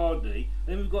as Vardy?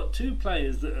 Then we've got 2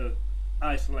 players that are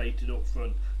isolated up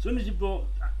front. As soon as he brought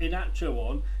Iheanacho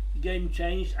on, the game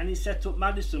changed, and he set up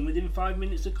Maddison within 5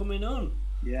 minutes of coming on.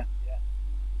 Yeah.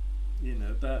 you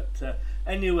know. But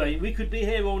anyway, we could be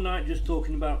here all night just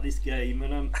talking about this game,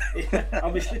 and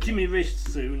I'll be slitting my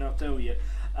wrists soon, I'll tell you.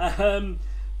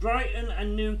 Brighton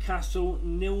and Newcastle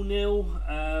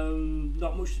 0-0.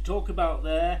 Not much to talk about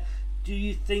there. Do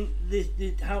you think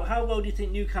how well do you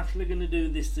think Newcastle are going to do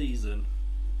this season?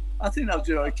 I think they'll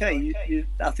do okay.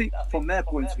 I think from their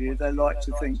point of view, they like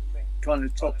to think kind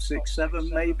of top 6, 7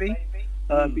 maybe,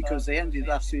 because they ended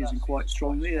last season quite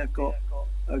strongly. They've got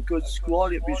a good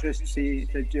squad. It'd be interesting to see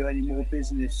if they do any more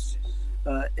business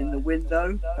in the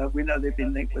window. We know they've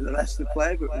been linked with the rest of the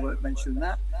players, but we won't mention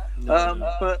that.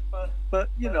 But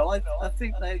you know, I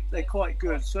think they're quite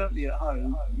good, certainly at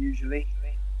home usually.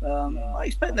 I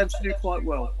expect them to do quite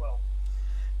well.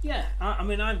 Yeah, I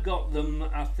mean, I've got them,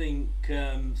 I think,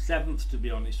 7th, to be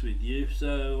honest with you.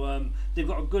 So they've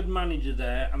got a good manager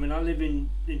there. I mean, I live in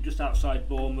just outside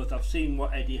Bournemouth. I've seen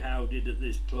what Eddie Howe did at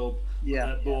this club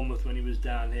at Bournemouth when he was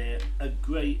down here. A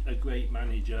great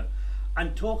manager.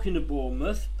 And talking of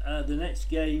Bournemouth, the next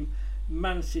game,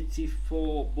 Man City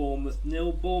 4, Bournemouth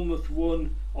 0. Bournemouth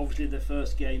won, obviously, their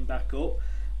first game back up.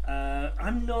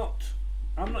 I'm not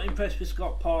impressed with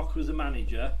Scott Parker as a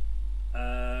manager.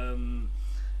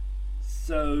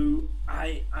 So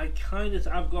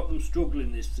I've got them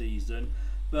struggling this season,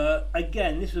 but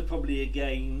again, this was probably a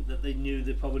game that they knew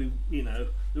they probably, you know,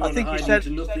 they were on hiding to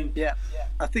nothing. Yeah,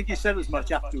 I think he said as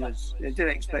much afterwards. They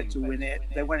didn't expect to win it.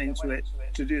 They went into it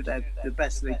to do the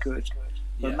best they could,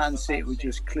 but Man City were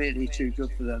just clearly too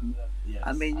good for them. Yes.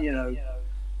 I mean, you know,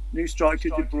 new striker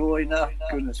De Bruyne,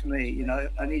 goodness me, you know,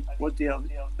 and he would do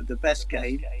the best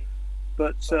game.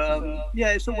 But yeah,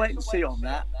 it's a wait and see on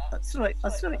that. I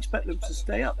still expect them to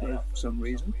stay up there for some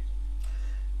reason.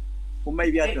 Or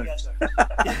maybe I don't.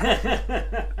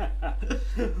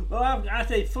 Well, I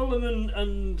say Fulham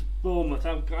and Bournemouth.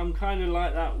 I'm kind of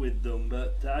like that with them,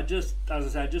 but I just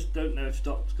don't know if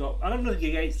Scott. I don't know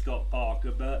against Scott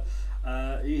Parker, but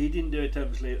he didn't do it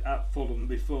obviously at Fulham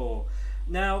before.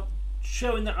 Now,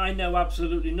 showing that I know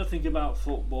absolutely nothing about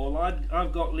football,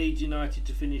 I've got Leeds United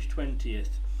to finish 20th.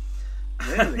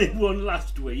 Really? They won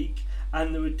last week,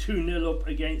 and they were 2-0 up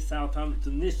against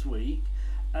Southampton this week.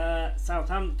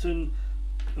 Southampton,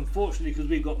 unfortunately, because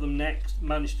we got them next,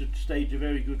 managed to stage a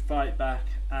very good fight back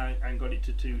and got it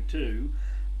to 2-2.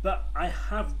 But I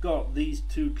have got these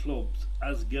two clubs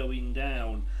as going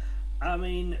down. I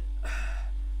mean,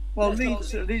 well,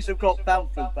 Leeds have got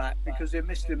Bamford back because they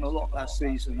missed him a lot last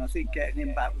season. I think getting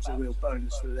him back was a real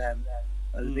bonus for them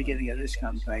at the beginning of this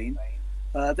campaign.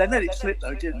 They let it slip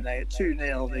though, didn't they? At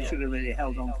 2-0, they should have really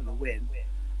held on for the win.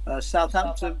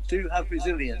 Southampton do have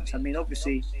resilience. I mean,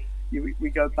 obviously, we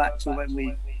go back to when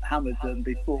we hammered them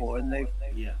before, and they've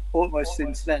almost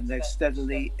since then they've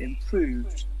steadily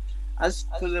improved. As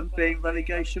for them being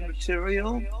relegation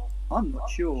material, I'm not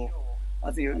sure.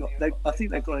 I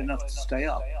think they've got enough to stay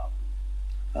up.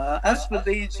 As for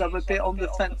Leeds, I'm a bit on the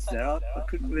fence there. I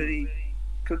couldn't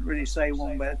really say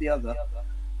one way or the other.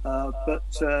 But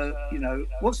you know,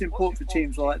 what's important for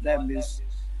teams like them is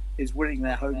winning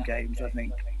their home games, I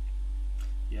think.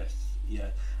 Yes, yeah.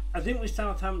 I think with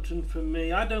Southampton, for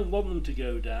me, I don't want them to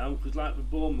go down because, like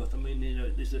with Bournemouth, I mean, you know,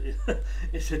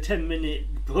 it's a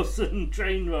 10-minute bus and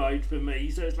train ride for me,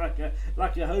 so it's like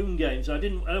a home game. So I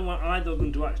don't want either of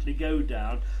them to actually go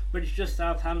down. But it's just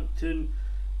Southampton.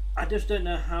 I just don't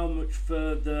know how much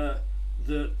further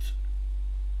that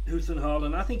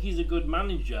Hoosenhaaland. I think he's a good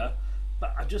manager.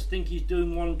 But I just think he's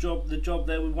doing the job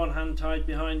there with one hand tied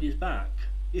behind his back.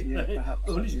 Perhaps,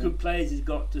 all his good players he's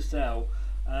got to sell.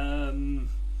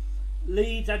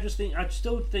 Leeds, I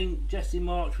still think Jesse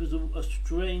March was a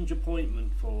strange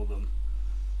appointment for them.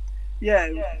 Yeah,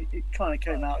 it kind of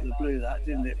came out of the blue, that,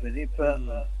 didn't it, really? But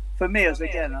for me, I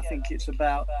think it's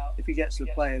about if he gets the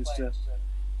players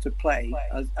to play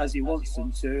as he wants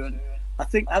them to. And I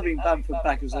think having Bamford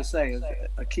back, as I say, is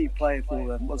a key player for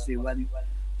them, was he,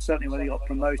 certainly when they got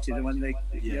promoted and when they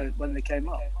came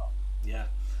up. Yeah.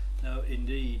 No,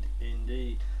 indeed.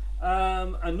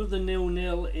 Another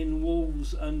 0-0 in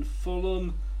Wolves and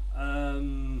Fulham.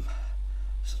 I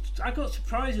got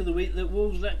surprised of the week that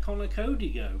Wolves let Conor Cody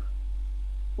go.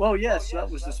 Well, yes, that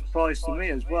was a surprise to me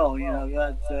as well. You know,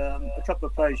 that a couple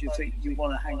of players you think you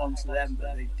want to hang on to them,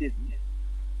 but they didn't.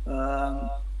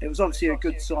 It was obviously a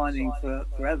good signing for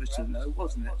Everton, though,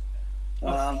 wasn't it?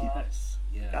 Yes.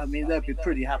 I mean, they'd be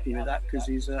pretty happy with that because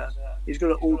he's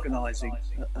good at organising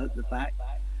at the back.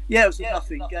 Yeah, it was a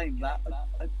nothing game. That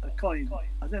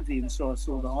I don't even saw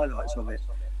the highlights of it.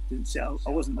 Didn't see. I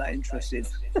wasn't that interested.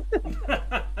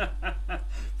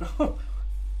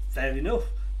 Fair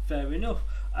enough.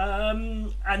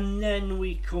 And then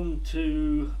we come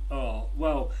to,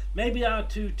 maybe our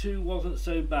 2-2 wasn't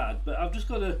so bad, but I've just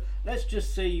got to, let's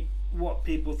just see what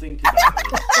people think about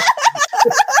this.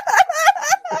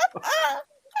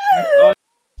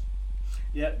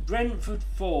 Yeah, Brentford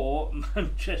 4,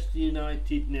 Manchester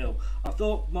United 0. I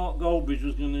thought Mark Goldbridge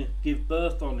was going to give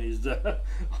birth on his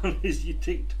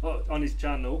TikTok, on his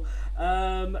channel.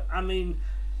 I mean,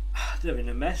 they're in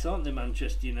a mess, aren't they,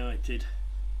 Manchester United?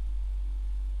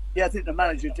 Yeah, I think the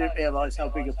manager didn't realise how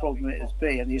big a problem it has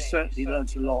been, and he certainly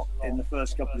learnt a lot in the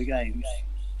first couple of games.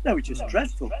 They were just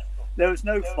dreadful. There was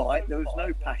no fight, there was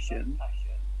no passion.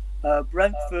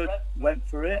 Brentford went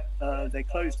for it. They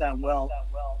closed down well.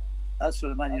 As for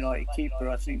the Man United keeper,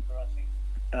 I think,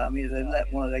 they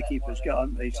let one of their keepers go,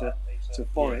 haven't they, to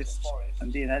Forest,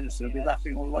 and Dean Henderson will be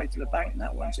laughing all the way to the bank in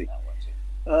that one, see.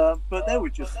 But they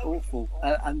were just awful,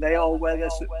 and they are where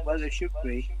they should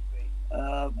be.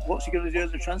 What's he going to do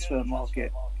in the transfer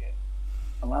market?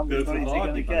 And how much money is he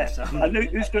going to get?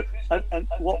 And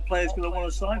what player's going to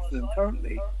want to sign for them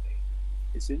currently?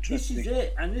 It's interesting. This is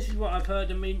it, and this is what I've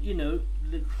heard. I mean,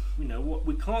 what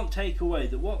we can't take away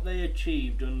that what they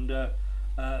achieved under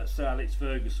Sir Alex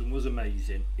Ferguson was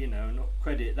amazing. Not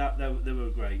credit that they were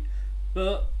great,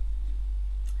 but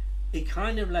it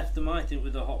kind of left them, I think,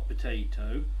 with a hot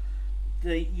potato.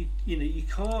 You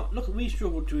can't look. We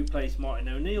struggled to replace Martin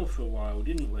O'Neill for a while,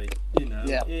 didn't we?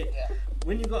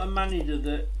 When you've got a manager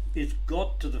that is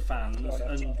God to the fans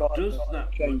and does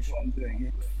that much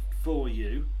for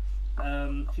you.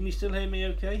 Can you still hear me?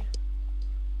 Okay.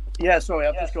 Yeah, sorry,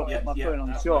 I've just got my phone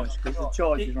on charge because the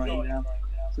charge is running down.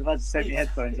 So I've had to take my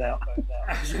headphones out.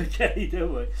 That's okay,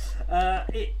 don't worry.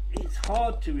 It's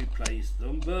hard to replace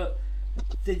them, but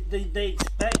they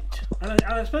expect, and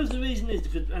I suppose the reason is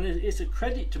because, and it's a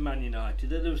credit to Man United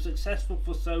that they were successful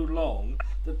for so long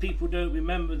that people don't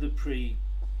remember the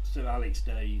pre-Sir Alex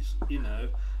days,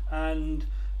 and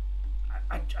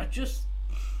I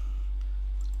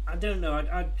don't know.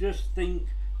 I just think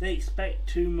they expect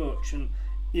too much, and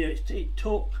it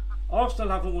took. Arsenal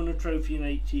haven't won a trophy in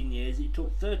 18 years. It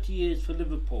took 30 years for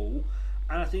Liverpool,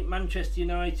 and I think Manchester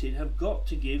United have got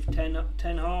to give Ten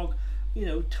Hag,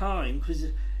 time, because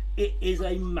it is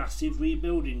a massive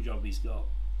rebuilding job he's got.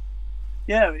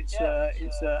 Yeah, it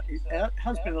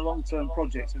has been a long-term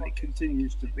project, and it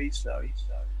continues to be so.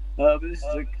 But this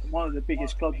is one of the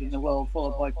biggest clubs in the world,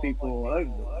 followed by people all over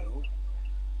the world.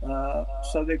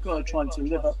 So they've got to try to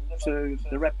live up to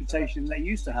the reputation they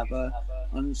used to have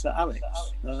under Sir Alex.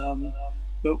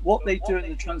 But what they do in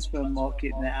the transfer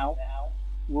market now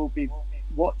will be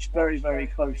watched very, very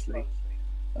closely.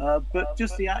 But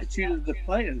just the attitude of the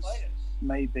players,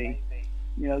 maybe.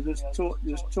 There's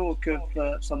talk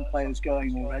of some players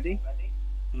going already.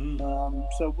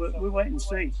 So we'll wait and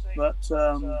see. But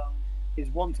it's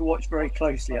one to watch very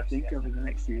closely, I think, over the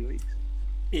next few weeks.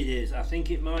 It is. I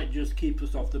think it might just keep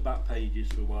us off the back pages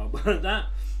for a while. But that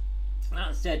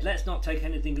said, let's not take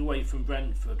anything away from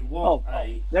Brentford. What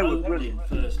a brilliant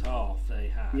first half they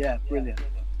had. Yeah, brilliant.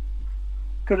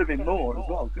 Could have been more as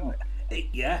well, couldn't it?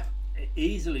 It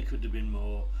easily could have been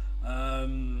more.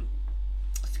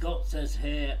 Scott says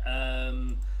here,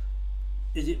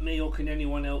 is it me or can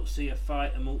anyone else see a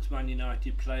fight amongst Man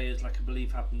United players like I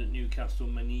believe happened at Newcastle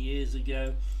many years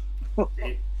ago? I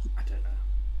don't know.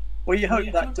 Well, you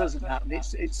hope that doesn't happen.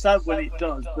 It's sad when it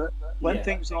does, but when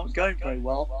things aren't going very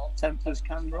well, tempers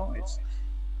can rise.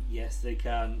 Yes, they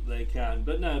can.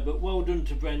 But well done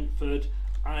to Brentford.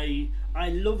 I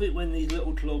love it when these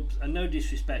little clubs, and no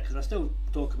disrespect, because I still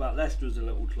talk about Leicester as a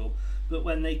little club, but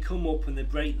when they come up and they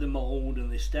break the mould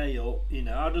and they stay up, I'd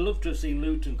have loved to have seen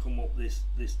Luton come up this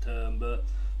term, but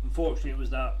unfortunately it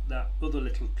was that other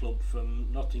little club from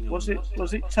Nottingham. Was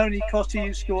it Tony Cottee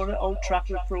who scored at Old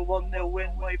Trafford for a 1-0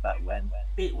 win way back when?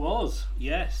 It was,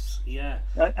 yes, yeah.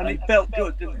 And it felt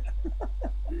good, didn't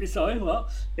it? Sorry,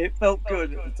 what? It felt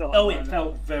good at the time. Oh, it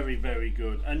felt very, very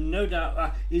good. And no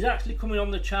doubt, he's actually coming on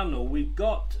the channel. We've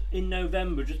got, in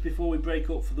November, just before we break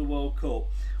up for the World Cup,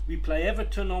 we play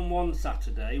Everton on one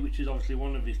Saturday, which is obviously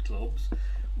one of his clubs.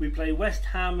 We play West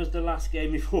Ham as the last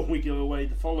game before we go away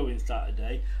the following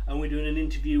Saturday, and we're doing an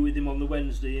interview with him on the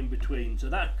Wednesday in between. So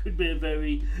that could be a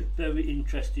very, very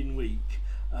interesting week.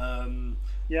 I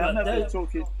remember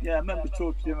talking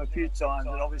to him a few times,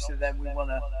 and obviously then we won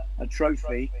a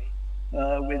trophy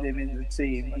with him in the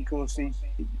team. And of course,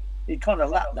 he kind of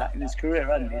lacked that in his career,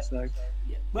 hadn't he? So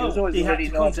well, it was always he a had really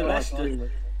to come nice to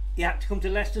Leicester. He had to come to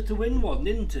Leicester to win one,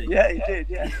 didn't he? Yeah, he did,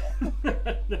 yeah.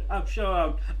 I'm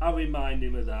sure I'll remind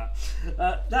him of that.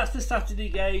 That's the Saturday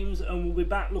games, and we'll be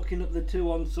back looking at the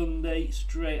 2 on Sunday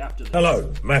straight after that.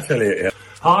 Hello, Matt Elliott here.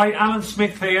 Hi, Alan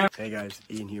Smith here. Hey guys,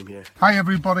 Ian Hume here. Hi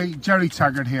everybody, Jerry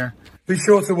Taggart here. Be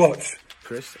sure to watch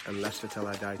Chris and Leicester Till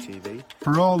I Die TV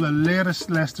for all the latest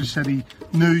Leicester City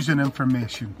news and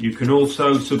information. You can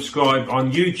also subscribe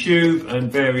on YouTube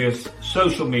and various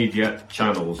social media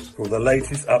channels for the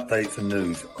latest updates and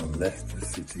news on Leicester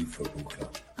City Football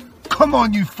Club. Come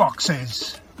on, you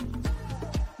foxes!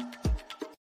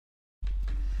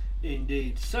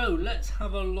 Indeed. So let's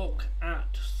have a look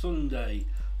at Sunday.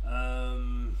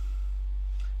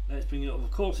 Let's bring it up.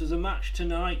 Of course, there's a match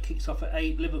tonight. Kicks off at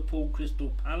 8. Liverpool Crystal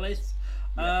Palace.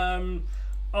 I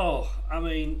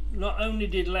mean, not only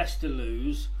did Leicester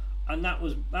lose, and that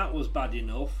was bad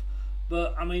enough,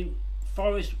 but I mean,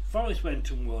 Forest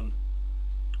went and won.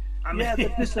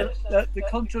 The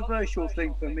controversial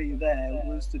thing for me there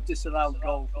was the disallowed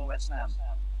goal for West Ham.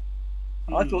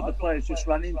 I thought the players just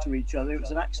ran into each other. It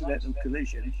was an accidental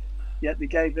collision, yet they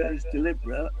gave it as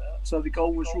deliberate, so the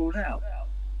goal was ruled out.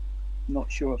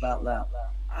 Not sure about that.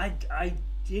 I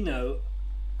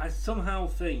somehow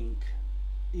think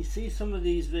you see some of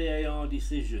these VAR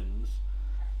decisions,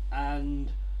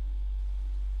 and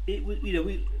it was,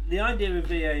 the idea of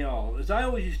VAR, as I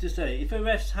always used to say, if a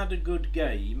ref's had a good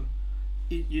game,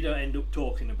 you don't end up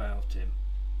talking about him.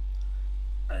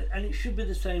 And it should be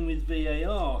the same with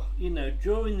VAR.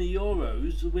 During the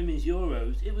Euros, the women's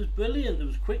Euros, it was brilliant. There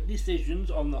was quick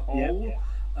decisions on the whole. Yep.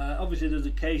 Obviously, there's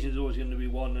occasions always going to be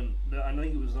one, and I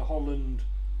think it was the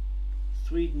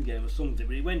Holland-Sweden game or something.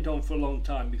 But it went on for a long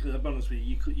time because, I'll be honest with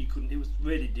you, you couldn't. It was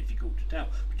really difficult to tell.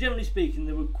 But generally speaking,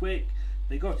 they were quick.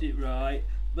 They got it right.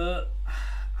 But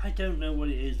I don't know what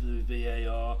it is with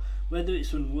VAR. Whether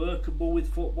it's unworkable with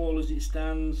football as it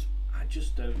stands, I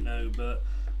just don't know. But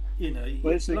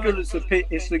well, it's as good as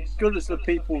the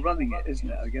people running it, isn't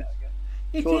it? I guess.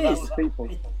 It is.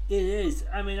 It is.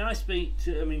 I mean, I speak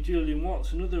to Julian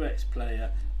Watts, another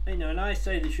ex-player, and I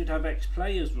say they should have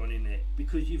ex-players running it,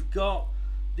 because you've got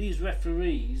these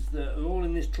referees that are all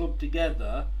in this club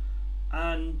together,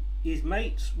 and his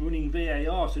mate's running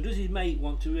VAR. So does his mate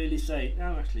want to really say,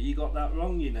 "No, actually, you got that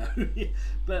wrong,"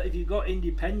 But if you've got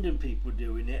independent people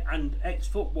doing it and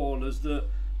ex-footballers that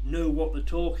know what they're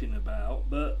talking about,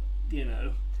 but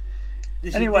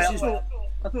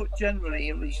I thought generally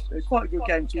it was quite a good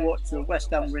game to watch. West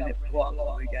Ham were in it for quite a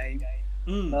lot of the game.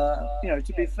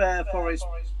 To be fair, Forest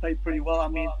played pretty well. I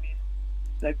mean,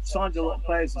 they've signed a lot of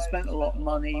players, they spent a lot of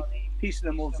money, piecing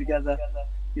them all together.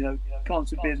 Can't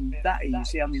have been that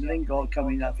easy. I mean, Lingard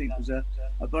coming, I think, was a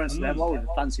bonus to them. I would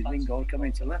have fancied Lingard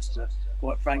coming to Leicester,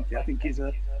 quite frankly. I think he's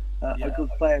a good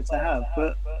player to have.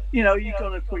 But, you've got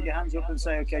to put your hands up and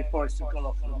say, OK, Forest have gone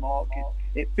off the mark.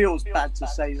 It feels bad to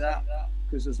say that,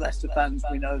 because as Leicester fans,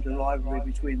 we know the rivalry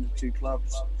between the two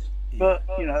clubs. But,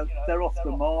 they're off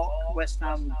the mark. West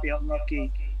Ham would be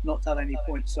unlucky not to have any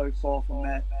points so far from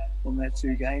their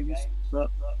 2 games.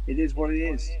 But it is what it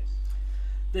is.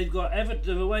 They've got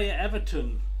Everton away at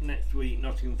Everton next week,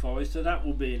 Nottingham Forest, so that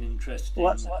will be an interesting.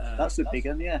 Well, that's a big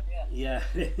one, yeah. Yeah,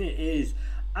 it is.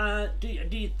 Do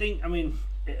you think? I mean,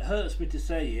 it hurts me to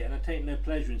say it, and I take no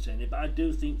pleasure in saying it, but I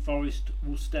do think Forest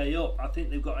will stay up. I think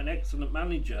they've got an excellent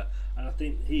manager, and I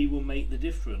think he will make the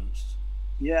difference.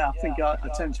 Yeah, I think I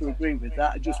tend to agree with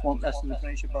that. I just want Leicester to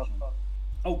finish above them.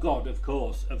 Oh God, of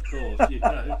course.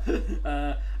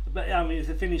 But I mean, if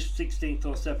they finish 16th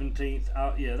or 17th,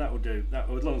 that will do. That,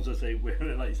 as long as I say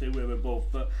we're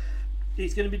above. But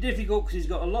it's going to be difficult because he's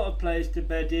got a lot of players to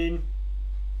bed in,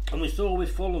 and we saw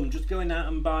with Fulham, just going out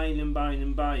and buying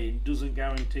doesn't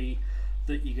guarantee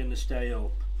that you're going to stay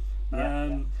up.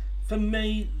 Yeah. For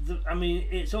me,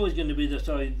 it's always going to be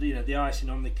the icing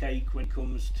on the cake when it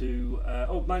comes to.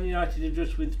 Man United have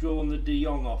just withdrawn the De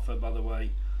Jong offer, by the way.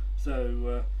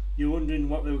 So you're wondering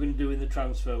what they were going to do in the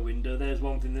transfer window. There's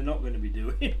one thing they're not going to be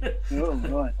doing. Oh,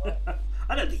 right.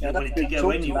 I don't think he wanted to go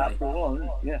anyway. For a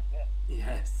while, yeah.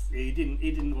 Yes, he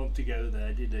didn't want to go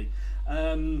there, did he?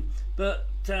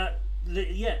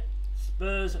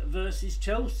 Spurs versus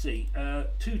Chelsea,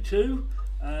 2-2.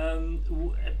 A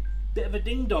bit of a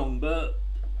ding dong, but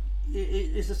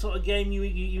it's the sort of game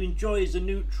you enjoy as a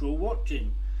neutral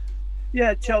watching.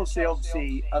 Yeah, Chelsea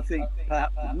obviously, I think,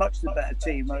 perhaps much the better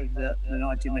team over the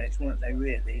 90 minutes, weren't they,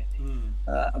 really?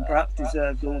 And perhaps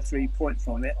deserved all 3 points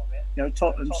from it.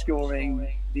 Tottenham scoring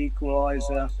the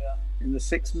equaliser in the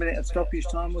 6th minute of stoppage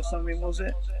time or something, was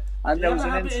it? And there was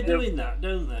an incident doing that,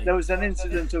 don't they? There was an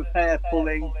incident of hair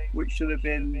pulling, which should have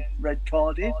been red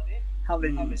carded. How they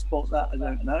didn't spot that, I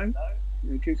don't know.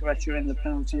 Cucurella are in the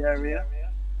penalty area.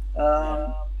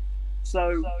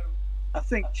 So I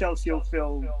think Chelsea will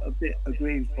feel a bit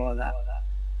aggrieved by that.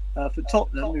 For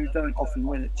Tottenham, who don't often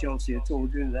win at Chelsea at all,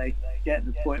 do they? Getting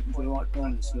the point with the right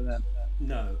corners for them.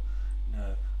 No.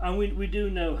 And we do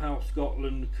know how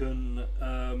Scotland can...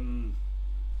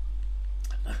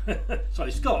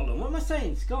 Sorry, Scotland. What am I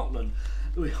saying? Scotland.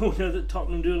 We all know that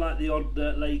Tottenham do like the odd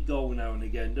late goal now and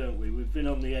again, don't we? We've been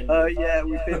on the end. Yeah,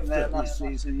 we've been there last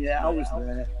season. Yeah, I was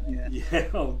there. Yeah.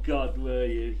 Oh God, were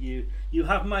you? You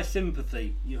have my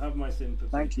sympathy. You have my sympathy.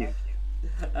 Thank you.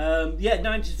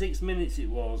 96 minutes it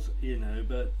was,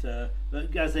 but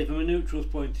as I say, from a neutral's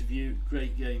point of view,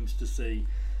 great games to see.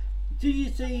 Do you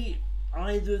see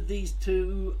either of these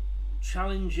two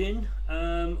challenging,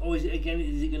 or is it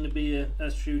going to be a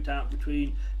shootout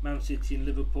between Man City and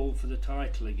Liverpool for the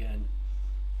title again?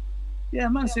 Yeah,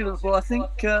 Man City Liverpool. I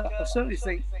certainly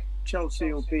think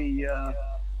Chelsea will be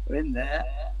in there.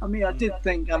 I mean, I did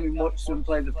think, having watched them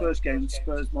play the first game,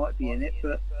 Spurs might be in it,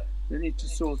 but they need to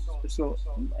sort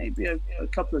maybe a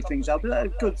couple of things out. But they're a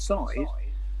good side,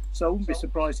 so I wouldn't be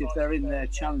surprised if they're in there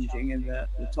challenging in the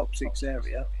top 6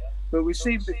 area. But we've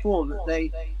seen before that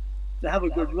they have a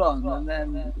good run, and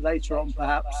then later on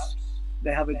perhaps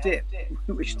they have a dip,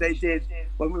 which they did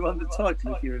when we won the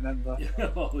title, if you remember,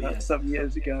 some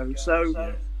years ago.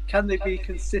 So can they be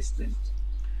consistent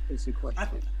is the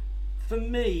question. For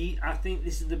me, I think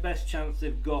this is the best chance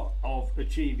they've got of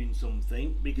achieving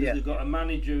something, because they've got a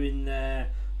manager in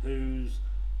there who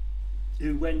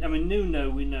went. I mean, Nuno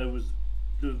we know was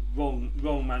the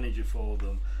wrong manager for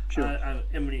them. Sure. And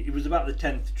I mean, it was about the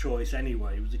 10th choice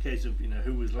anyway. It was a case of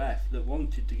who was left that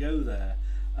wanted to go there.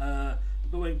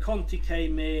 But when Conte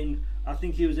came in, I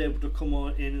think he was able to come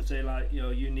on in and say, like,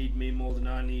 you need me more than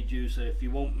I need you. So if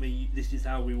you want me, this is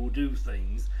how we will do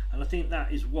things. And I think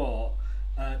that is what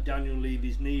Daniel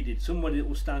Levy's needed. Somebody that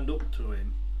will stand up to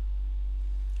him.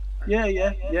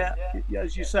 Yeah.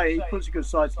 As you say, he puts a good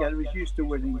side together. He's used to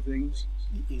winning things.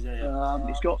 He's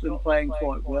got them playing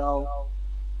quite well.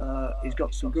 He's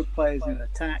got some good players in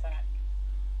attack.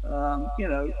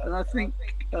 And I think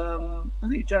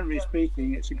generally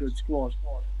speaking, it's a good squad.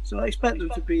 So I expect them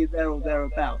to be there or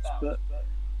thereabouts. But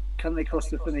can they cross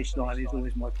the finish line is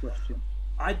always my question.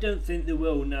 I don't think they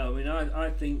will. No, I mean, I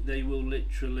think they will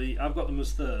literally. I've got them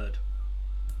as third.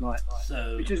 Right.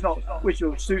 So which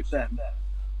will suit them.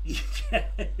 Yeah,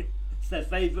 it's their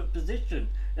favourite position.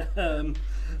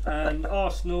 And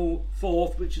Arsenal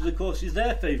fourth, which is of course is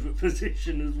their favourite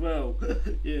position as well.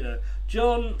 Yeah,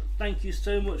 John, thank you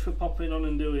so much for popping on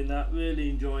and doing that. Really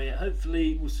enjoy it.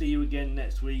 Hopefully we'll see you again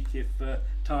next week if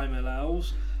time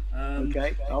allows.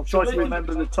 Okay, I'll try to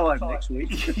remember the time next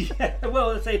week. Yeah,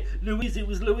 well, I say Louise, it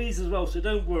was Louise as well, so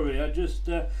don't worry. I just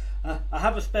I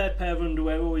have a spare pair of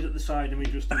underwear always at the side of me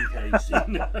just in case.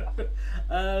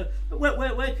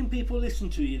 Where can people listen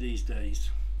to you these days?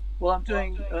 Well, I'm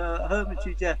doing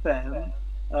Hermitage FM,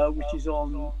 which is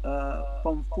on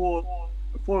from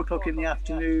 4 o'clock in the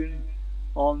afternoon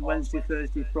on Wednesday,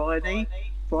 Thursday, Friday.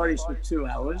 Fridays for 2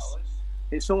 hours.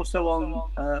 It's also on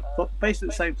basically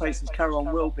the same place as Carry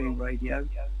On Wellbeing Radio.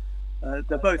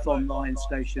 They're both online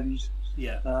stations.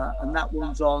 Yeah. And that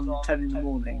one's on 10 in the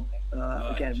morning.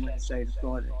 Again, Wednesday to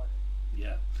Friday.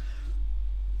 Yeah.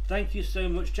 Thank you so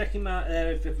much. Check him out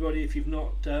there, everybody, if you've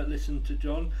not listened to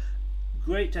John.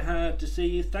 Great to see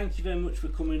you. Thank you very much for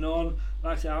coming on.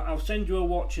 Like I said, I'll send you a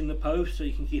watch in the post so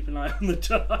you can keep an eye on the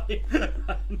time.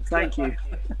 And, thank you.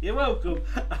 You're welcome.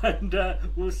 And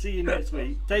we'll see you next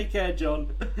week. Take care, John.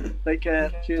 Take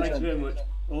care. Cheers. Thanks very much.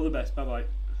 All the best. Bye-bye.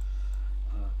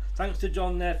 Thanks to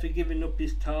John there for giving up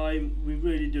his time. We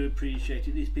really do appreciate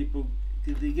it. These people,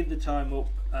 they give the time up.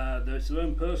 It's their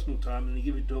own personal time, and they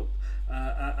give it up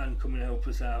and come and help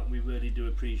us out. We really do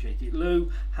appreciate it.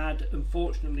 Lou had,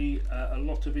 unfortunately, a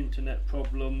lot of internet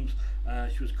problems.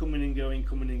 She was coming and going,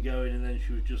 and then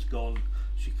she was just gone.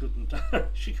 She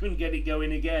couldn't get it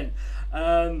going again.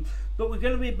 But we're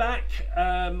going to be back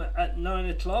at 9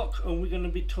 o'clock, and we're going to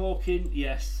be talking,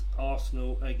 yes,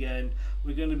 Arsenal again.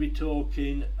 We're going to be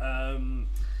talking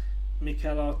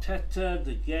Mikel Arteta,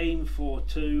 the game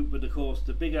 4-2, but of course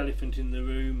the big elephant in the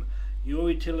room,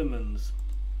 Youri Tielemans.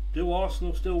 Do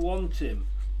Arsenal still want him?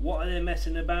 What are they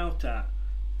messing about at?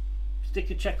 Stick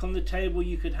a check on the table,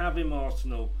 you could have him,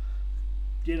 Arsenal.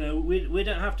 We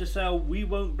don't have to sell. We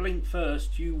won't blink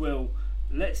first, you will.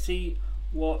 Let's see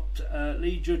what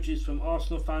Lee Judges from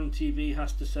Arsenal Fan TV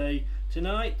has to say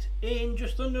tonight in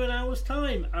just under an hour's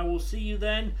time. I will see you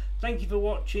then. Thank you for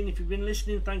watching. If you've been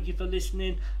listening, thank you for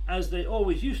listening. As they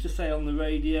always used to say on the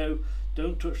radio,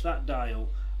 don't touch that dial.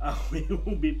 We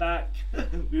will be back.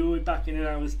 We will be back in an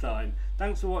hour's time.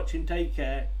 Thanks for watching. Take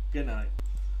care. Good night.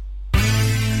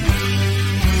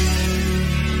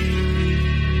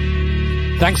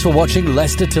 Thanks for watching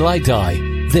Leicester Till I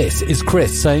Die. This is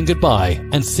Chris saying goodbye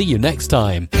and see you next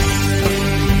time.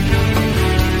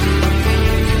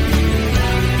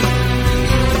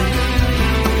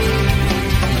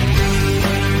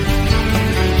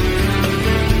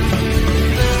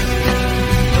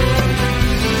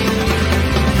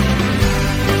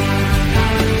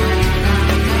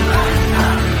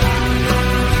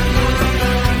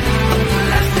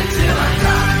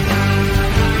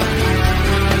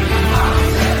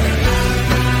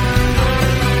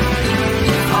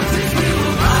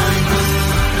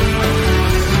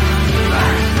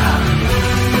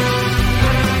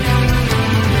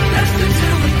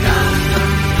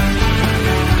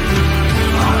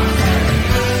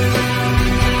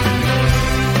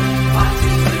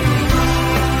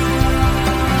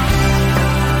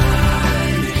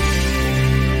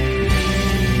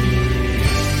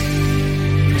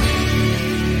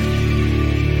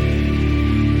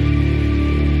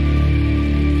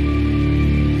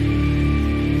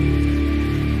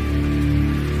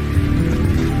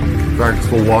 Thanks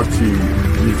for watching.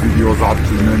 These videos are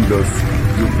tremendous.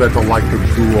 You better like them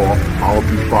too or I'll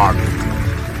be back.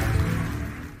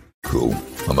 Cool.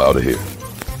 I'm out of here.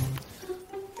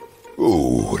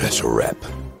 Ooh, that's a wrap.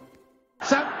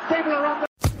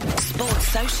 Sports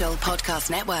Social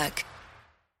Podcast Network.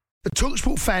 The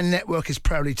TalkSport Fan Network is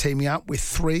proudly teaming up with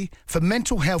 3 for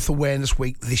Mental Health Awareness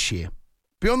Week this year.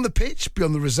 Beyond the pitch,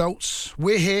 beyond the results,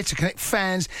 we're here to connect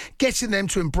fans, getting them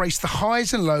to embrace the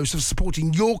highs and lows of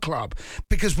supporting your club,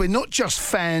 because we're not just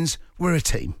fans, we're a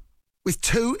team. With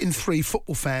 2 in 3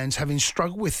 football fans having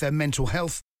struggled with their mental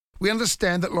health, we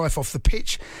understand that life off the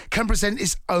pitch can present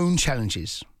its own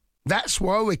challenges. That's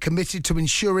why we're committed to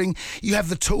ensuring you have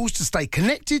the tools to stay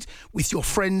connected with your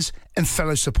friends and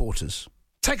fellow supporters.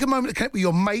 Take a moment to connect with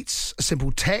your mates. A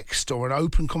simple text or an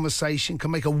open conversation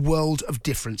can make a world of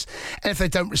difference. And if they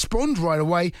don't respond right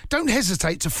away, don't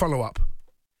hesitate to follow up.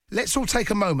 Let's all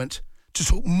take a moment to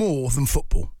talk more than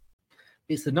football.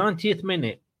 It's the 90th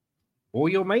minute. All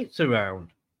your mates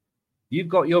around. You've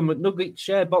got your McNugget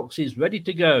share boxes ready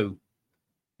to go.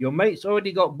 Your mates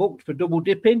already got booked for double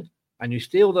dipping, and you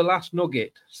steal the last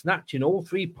nugget, snatching all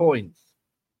 3 points.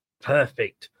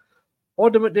 Perfect.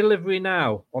 Order McDelivery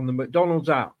now on the McDonald's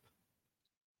app.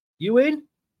 You in?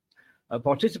 At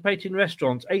participating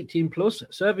restaurants, 18 plus,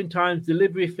 serving times,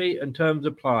 delivery fee and terms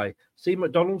apply. See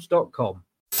mcdonalds.com.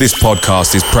 This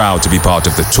podcast is proud to be part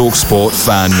of the TalkSport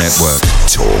Fan Network.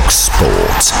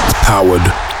 TalkSport.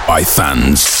 Powered by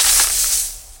fans.